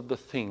 absence of the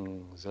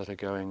things that are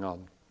going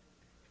on.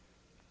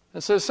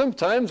 And so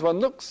sometimes one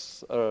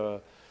looks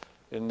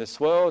in this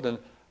world, and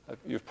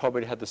you've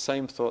probably had the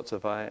same thoughts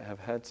as I have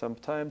had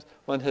sometimes.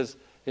 One has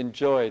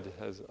enjoyed,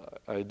 as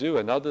I do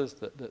and others,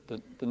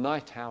 the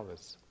night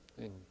hours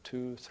in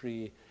 2,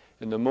 3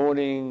 in the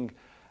morning,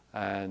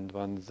 and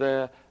one's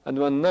there, and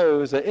one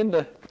knows that in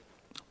the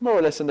more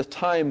or less in the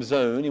time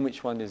zone in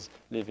which one is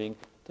living,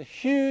 the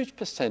huge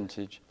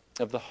percentage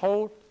of the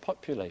whole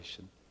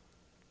population,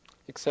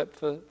 except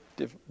for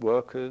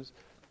workers,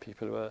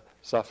 people who are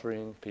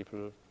suffering,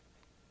 people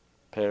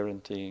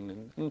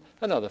parenting and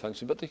other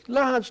functions, but the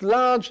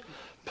large,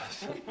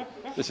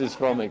 this is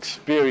from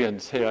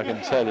experience here, I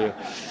can tell you,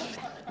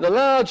 the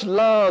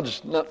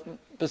large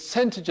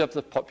percentage of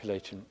the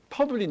population,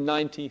 probably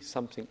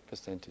 90-something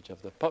percentage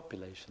of the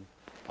population,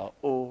 are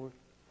all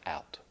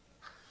out.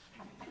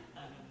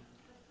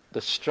 The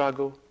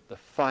struggle, the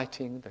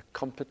fighting, the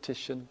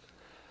competition,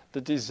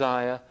 the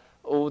desire,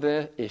 all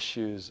their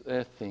issues,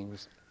 their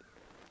things,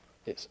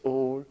 it's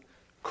all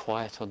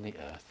quiet on the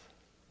earth.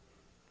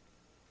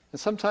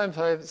 And sometimes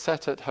I've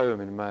sat at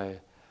home in my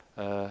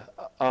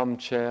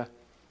armchair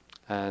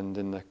and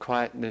in the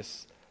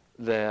quietness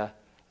there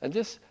and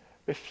just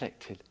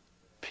reflected,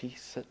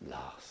 peace at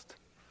last.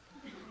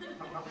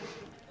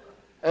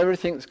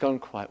 Everything's gone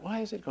quiet. Why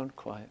has it gone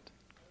quiet?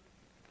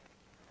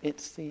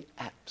 It's the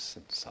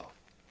absence of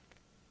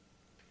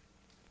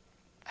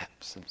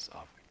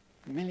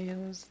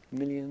millions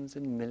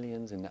and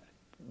millions in that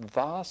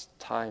vast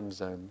time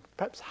zone,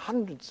 perhaps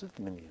hundreds of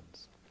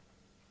millions,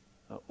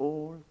 are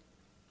all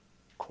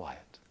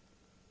quiet,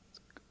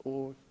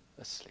 all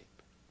asleep.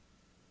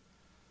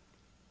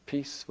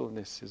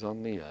 Peacefulness is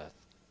on the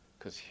earth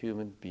because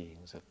human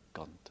beings have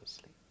gone to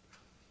sleep.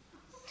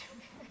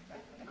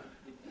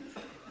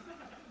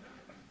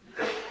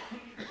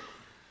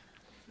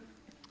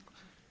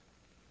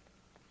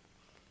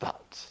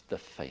 But, the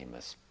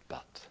famous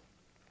but.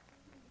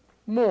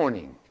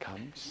 Morning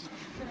comes.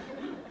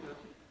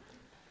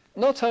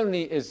 Not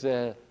only is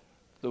there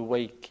the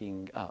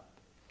waking up,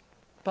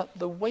 but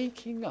the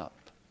waking up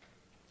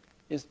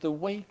is the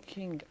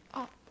waking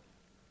up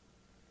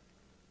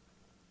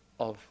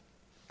of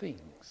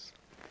things.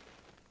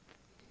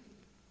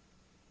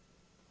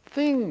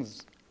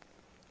 Things.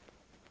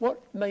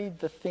 What made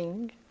the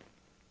thing?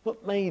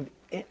 What made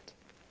it?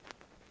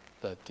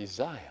 The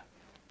desire.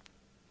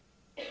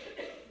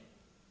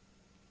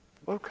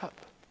 Woke up.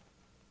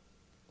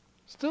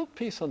 Still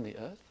peace on the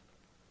earth.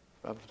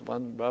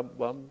 One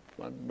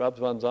rubs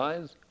one's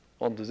eyes,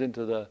 wanders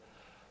into the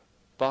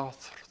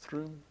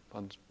bathroom,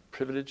 one's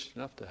privileged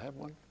enough to have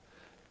one,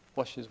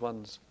 washes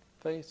one's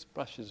face,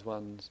 brushes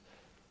one's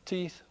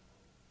teeth,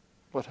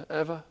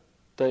 whatever,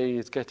 day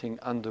is getting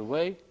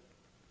underway.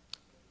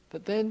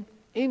 But then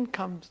in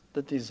comes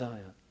the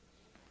desire.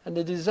 And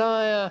the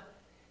desire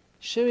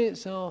showing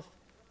itself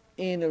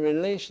in a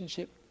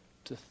relationship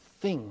to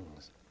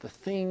things, the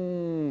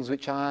things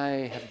which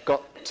I have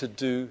got to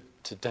do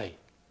today.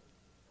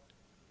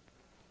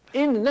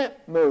 In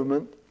that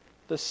moment,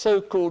 the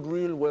so-called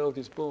real world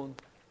is born.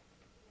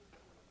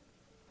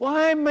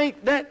 Why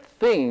make that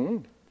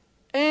thing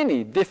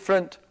any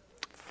different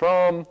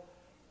from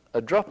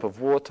a drop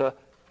of water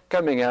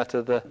coming out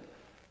of the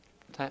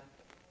tap?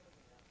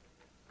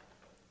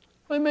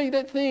 Why make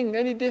that thing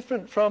any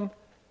different from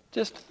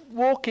just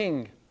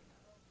walking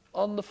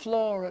on the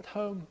floor at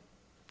home,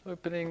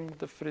 opening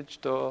the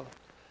fridge door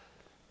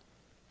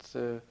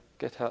to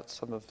get out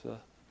some of the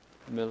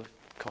milk,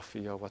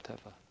 coffee or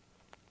whatever?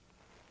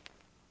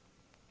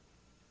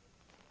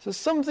 So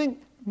something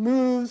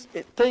moves,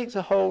 it takes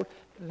a hold,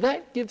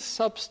 that gives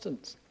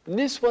substance. And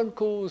this one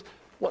calls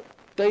what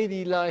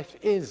daily life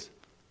is.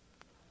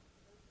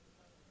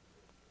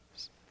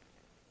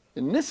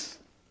 In this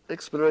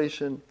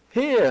exploration,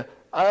 here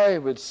I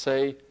would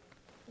say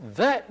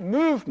that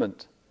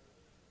movement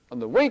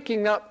and the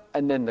waking up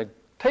and then the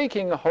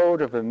taking a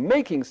hold of and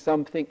making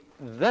something,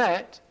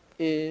 that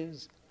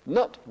is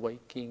not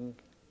waking,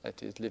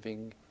 that is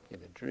living in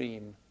a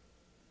dream.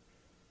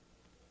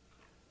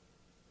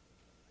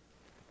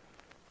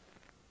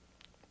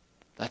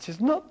 That is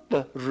not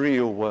the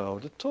real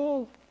world at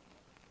all.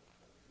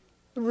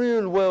 The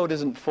real world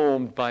isn't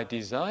formed by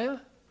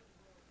desire.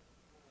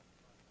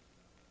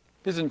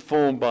 It isn't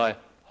formed by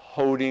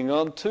holding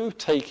on to,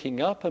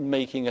 taking up and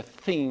making a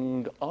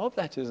thing of.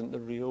 That isn't the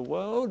real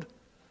world.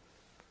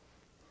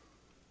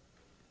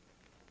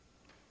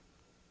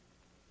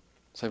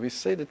 So we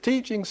say, the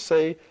teachings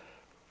say,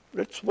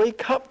 let's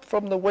wake up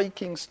from the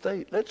waking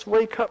state. Let's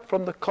wake up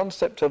from the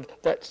concept of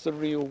that's the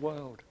real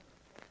world.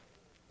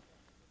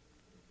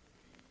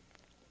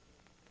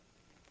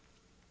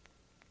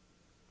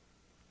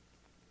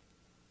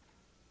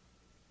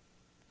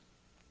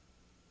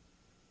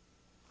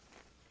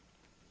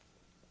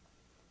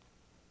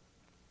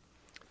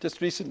 Just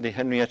recently,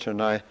 Henrietta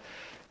and I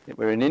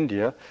were in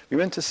India. We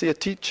went to see a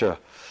teacher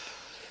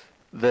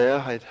there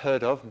I'd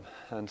heard of,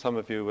 and some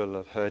of you will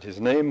have heard his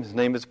name. His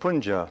name is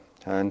Punja,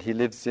 and he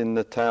lives in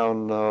the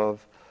town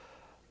of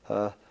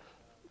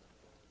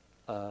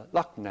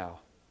Lucknow,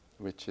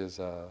 which is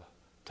a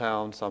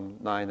town some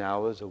 9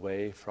 hours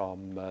away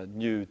from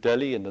New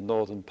Delhi in the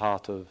northern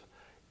part of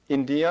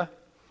India.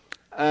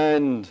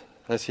 And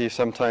as he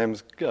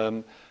sometimes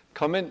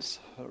comments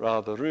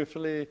rather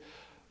ruefully,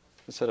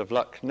 instead of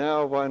luck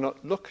now, why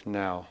not look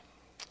now?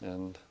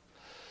 And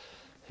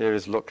here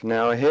is look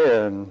now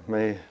here, and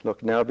may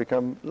look now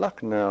become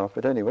luck now.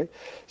 But anyway,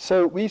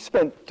 so we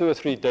spent 2 or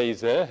 3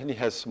 days there, and he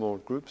has small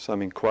groups,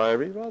 some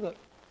inquiry,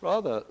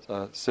 rather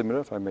similar,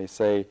 if I may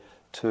say,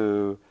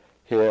 to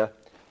here.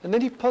 And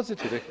then he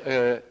posited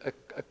a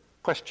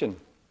question.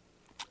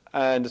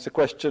 And it's a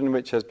question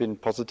which has been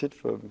posited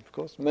for, of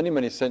course, many,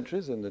 many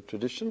centuries in the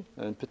tradition,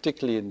 and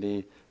particularly in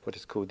the what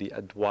is called the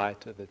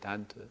Advaita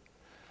Vedanta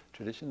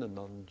tradition, the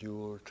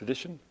non-dual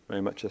tradition,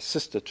 very much a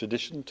sister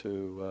tradition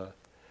to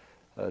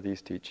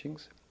these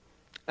teachings.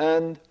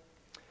 And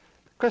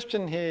the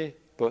question he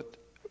put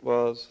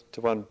was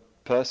to one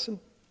person: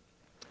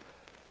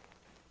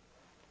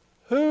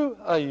 who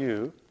are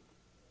you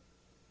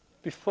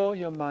before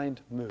your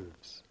mind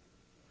moves?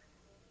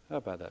 How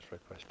about that for a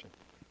question?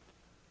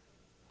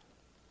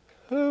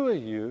 Who are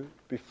you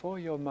before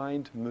your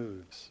mind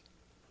moves?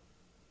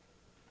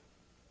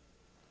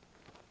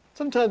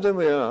 Sometimes when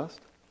we're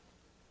asked,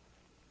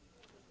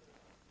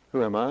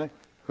 who am I?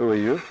 Who are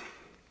you?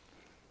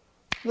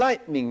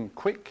 Lightning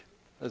quick,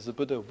 as the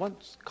Buddha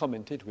once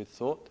commented with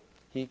thought.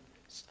 He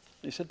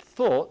said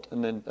thought,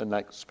 and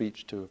like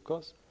speech too, of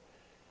course,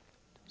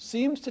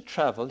 seems to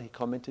travel, he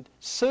commented,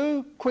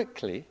 so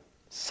quickly,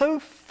 so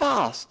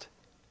fast,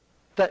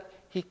 that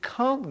he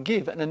can't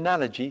give an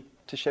analogy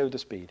to show the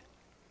speed.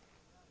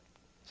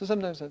 So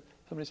sometimes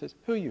somebody says,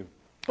 who are you?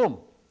 Boom.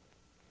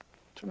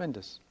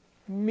 Tremendous.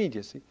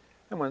 Immediacy.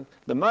 And when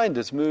the mind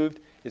has moved,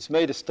 it's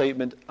made a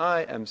statement,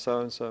 I am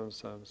so-and-so and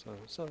so-and-so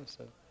and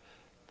so-and-so.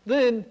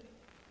 Then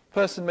a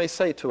person may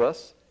say to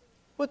us,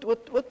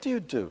 what do you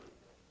do?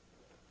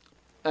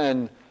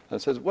 And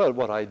says, well,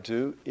 what I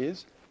do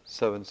is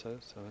so-and-so,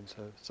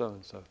 so-and-so,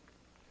 so-and-so.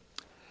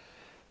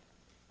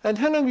 And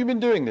how long have you been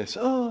doing this?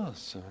 Oh,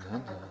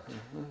 so-and-so.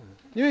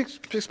 You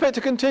expect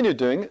to continue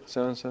doing it?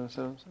 So-and-so,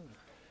 so-and-so.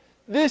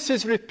 This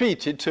is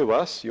repeated to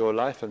us, your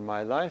life and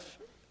my life,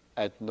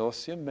 ad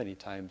nauseum, many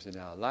times in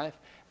our life.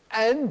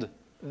 And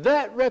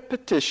that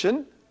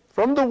repetition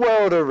from the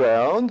world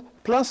around,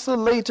 plus the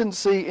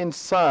latency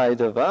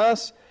inside of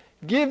us,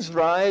 gives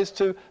rise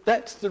to,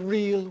 that's the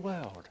real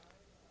world.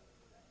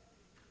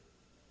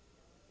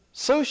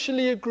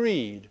 Socially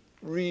agreed,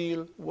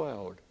 real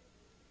world.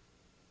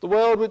 The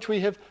world which we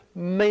have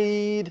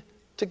made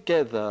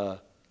together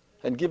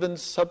and given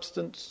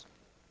substance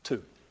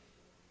to.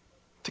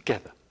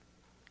 Together.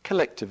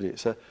 Collectively.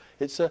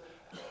 It's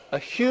a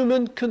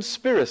human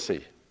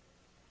conspiracy.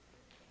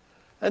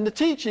 And the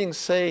teachings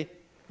say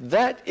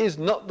that is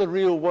not the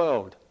real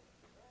world.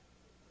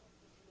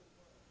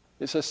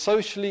 It's a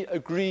socially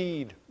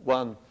agreed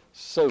one.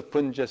 So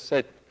Punja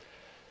said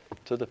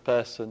to the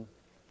person,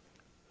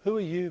 who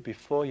are you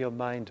before your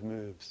mind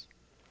moves?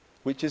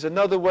 Which is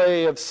another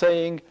way of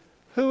saying,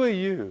 who are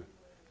you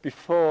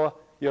before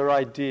your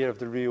idea of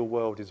the real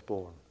world is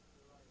born?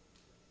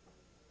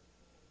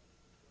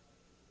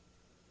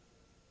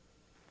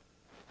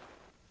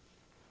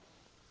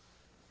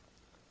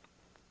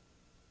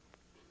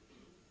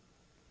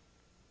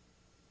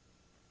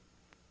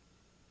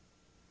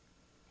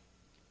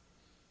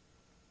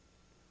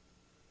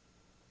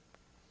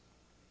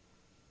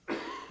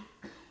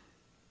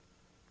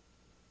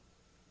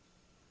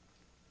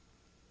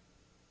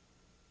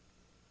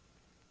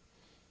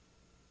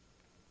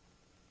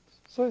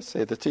 So I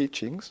say the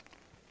teachings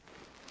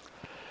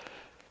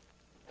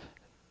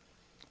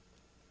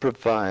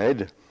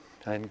provide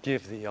and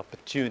give the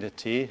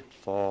opportunity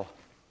for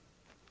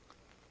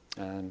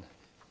an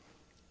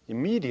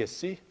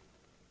immediacy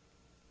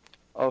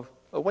of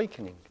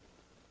awakening,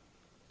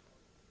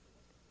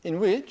 in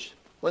which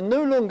one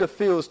no longer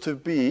feels to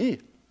be,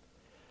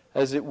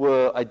 as it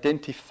were,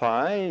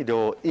 identified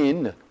or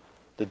in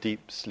the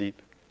deep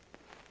sleep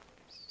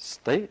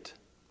state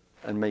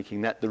and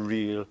making that the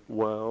real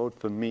world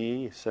for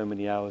me so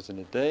many hours in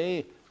a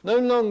day no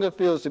longer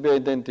feels to be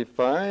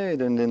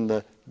identified and in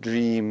the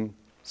dream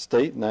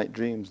state, night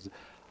dreams,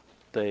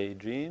 day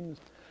dreams,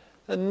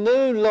 and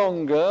no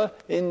longer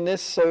in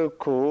this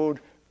so-called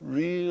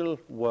real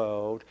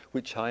world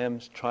which I am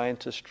trying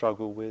to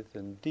struggle with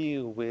and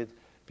deal with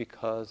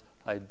because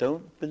I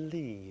don't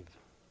believe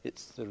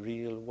it's the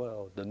real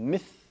world. The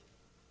myth,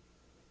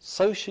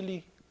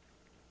 socially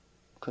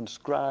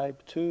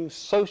conscribed to,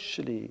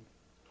 socially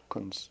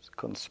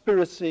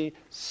conspiracy,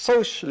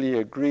 socially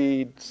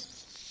agreed,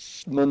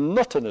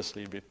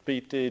 monotonously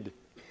repeated,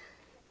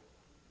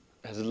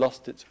 has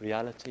lost its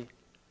reality.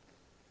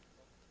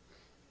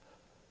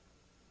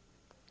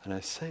 And I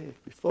say,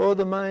 before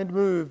the mind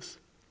moves,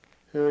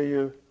 who are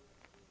you?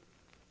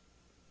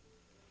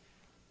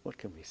 What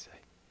can we say?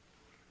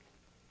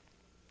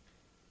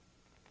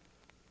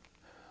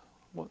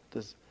 What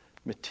does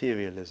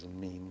materialism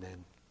mean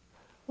then?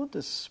 What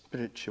does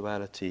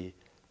spirituality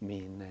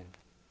mean then?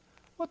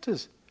 What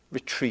does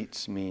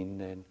retreats mean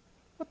then?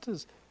 What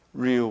does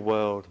real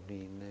world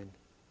mean then?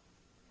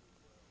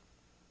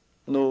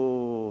 And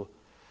all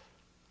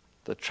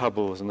the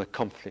troubles and the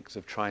conflicts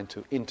of trying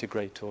to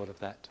integrate all of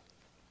that.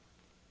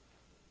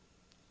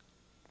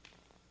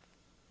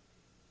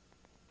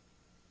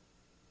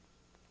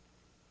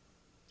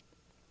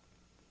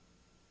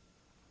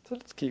 So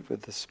let's keep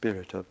with the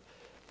spirit of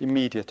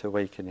immediate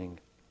awakening.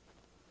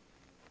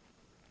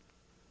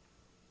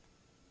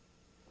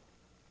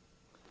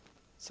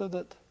 So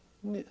that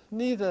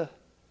neither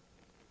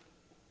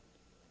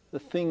the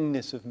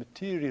thingness of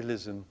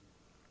materialism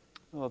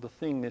or the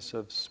thingness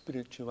of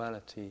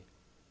spirituality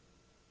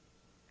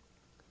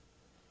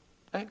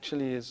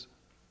actually is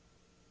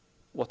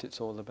what it's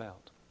all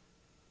about.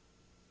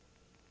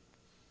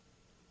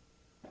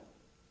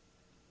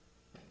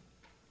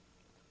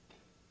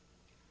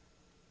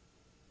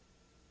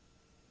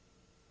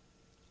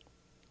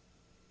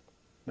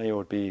 May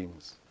all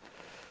beings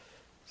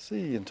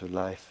see into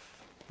life.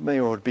 May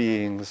all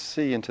beings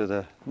see into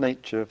the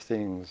nature of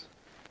things.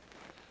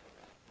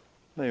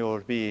 May all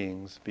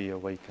beings be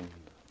awakened.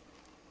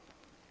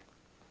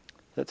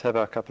 Let's have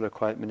our couple of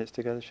quiet minutes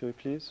together, shall we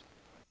please?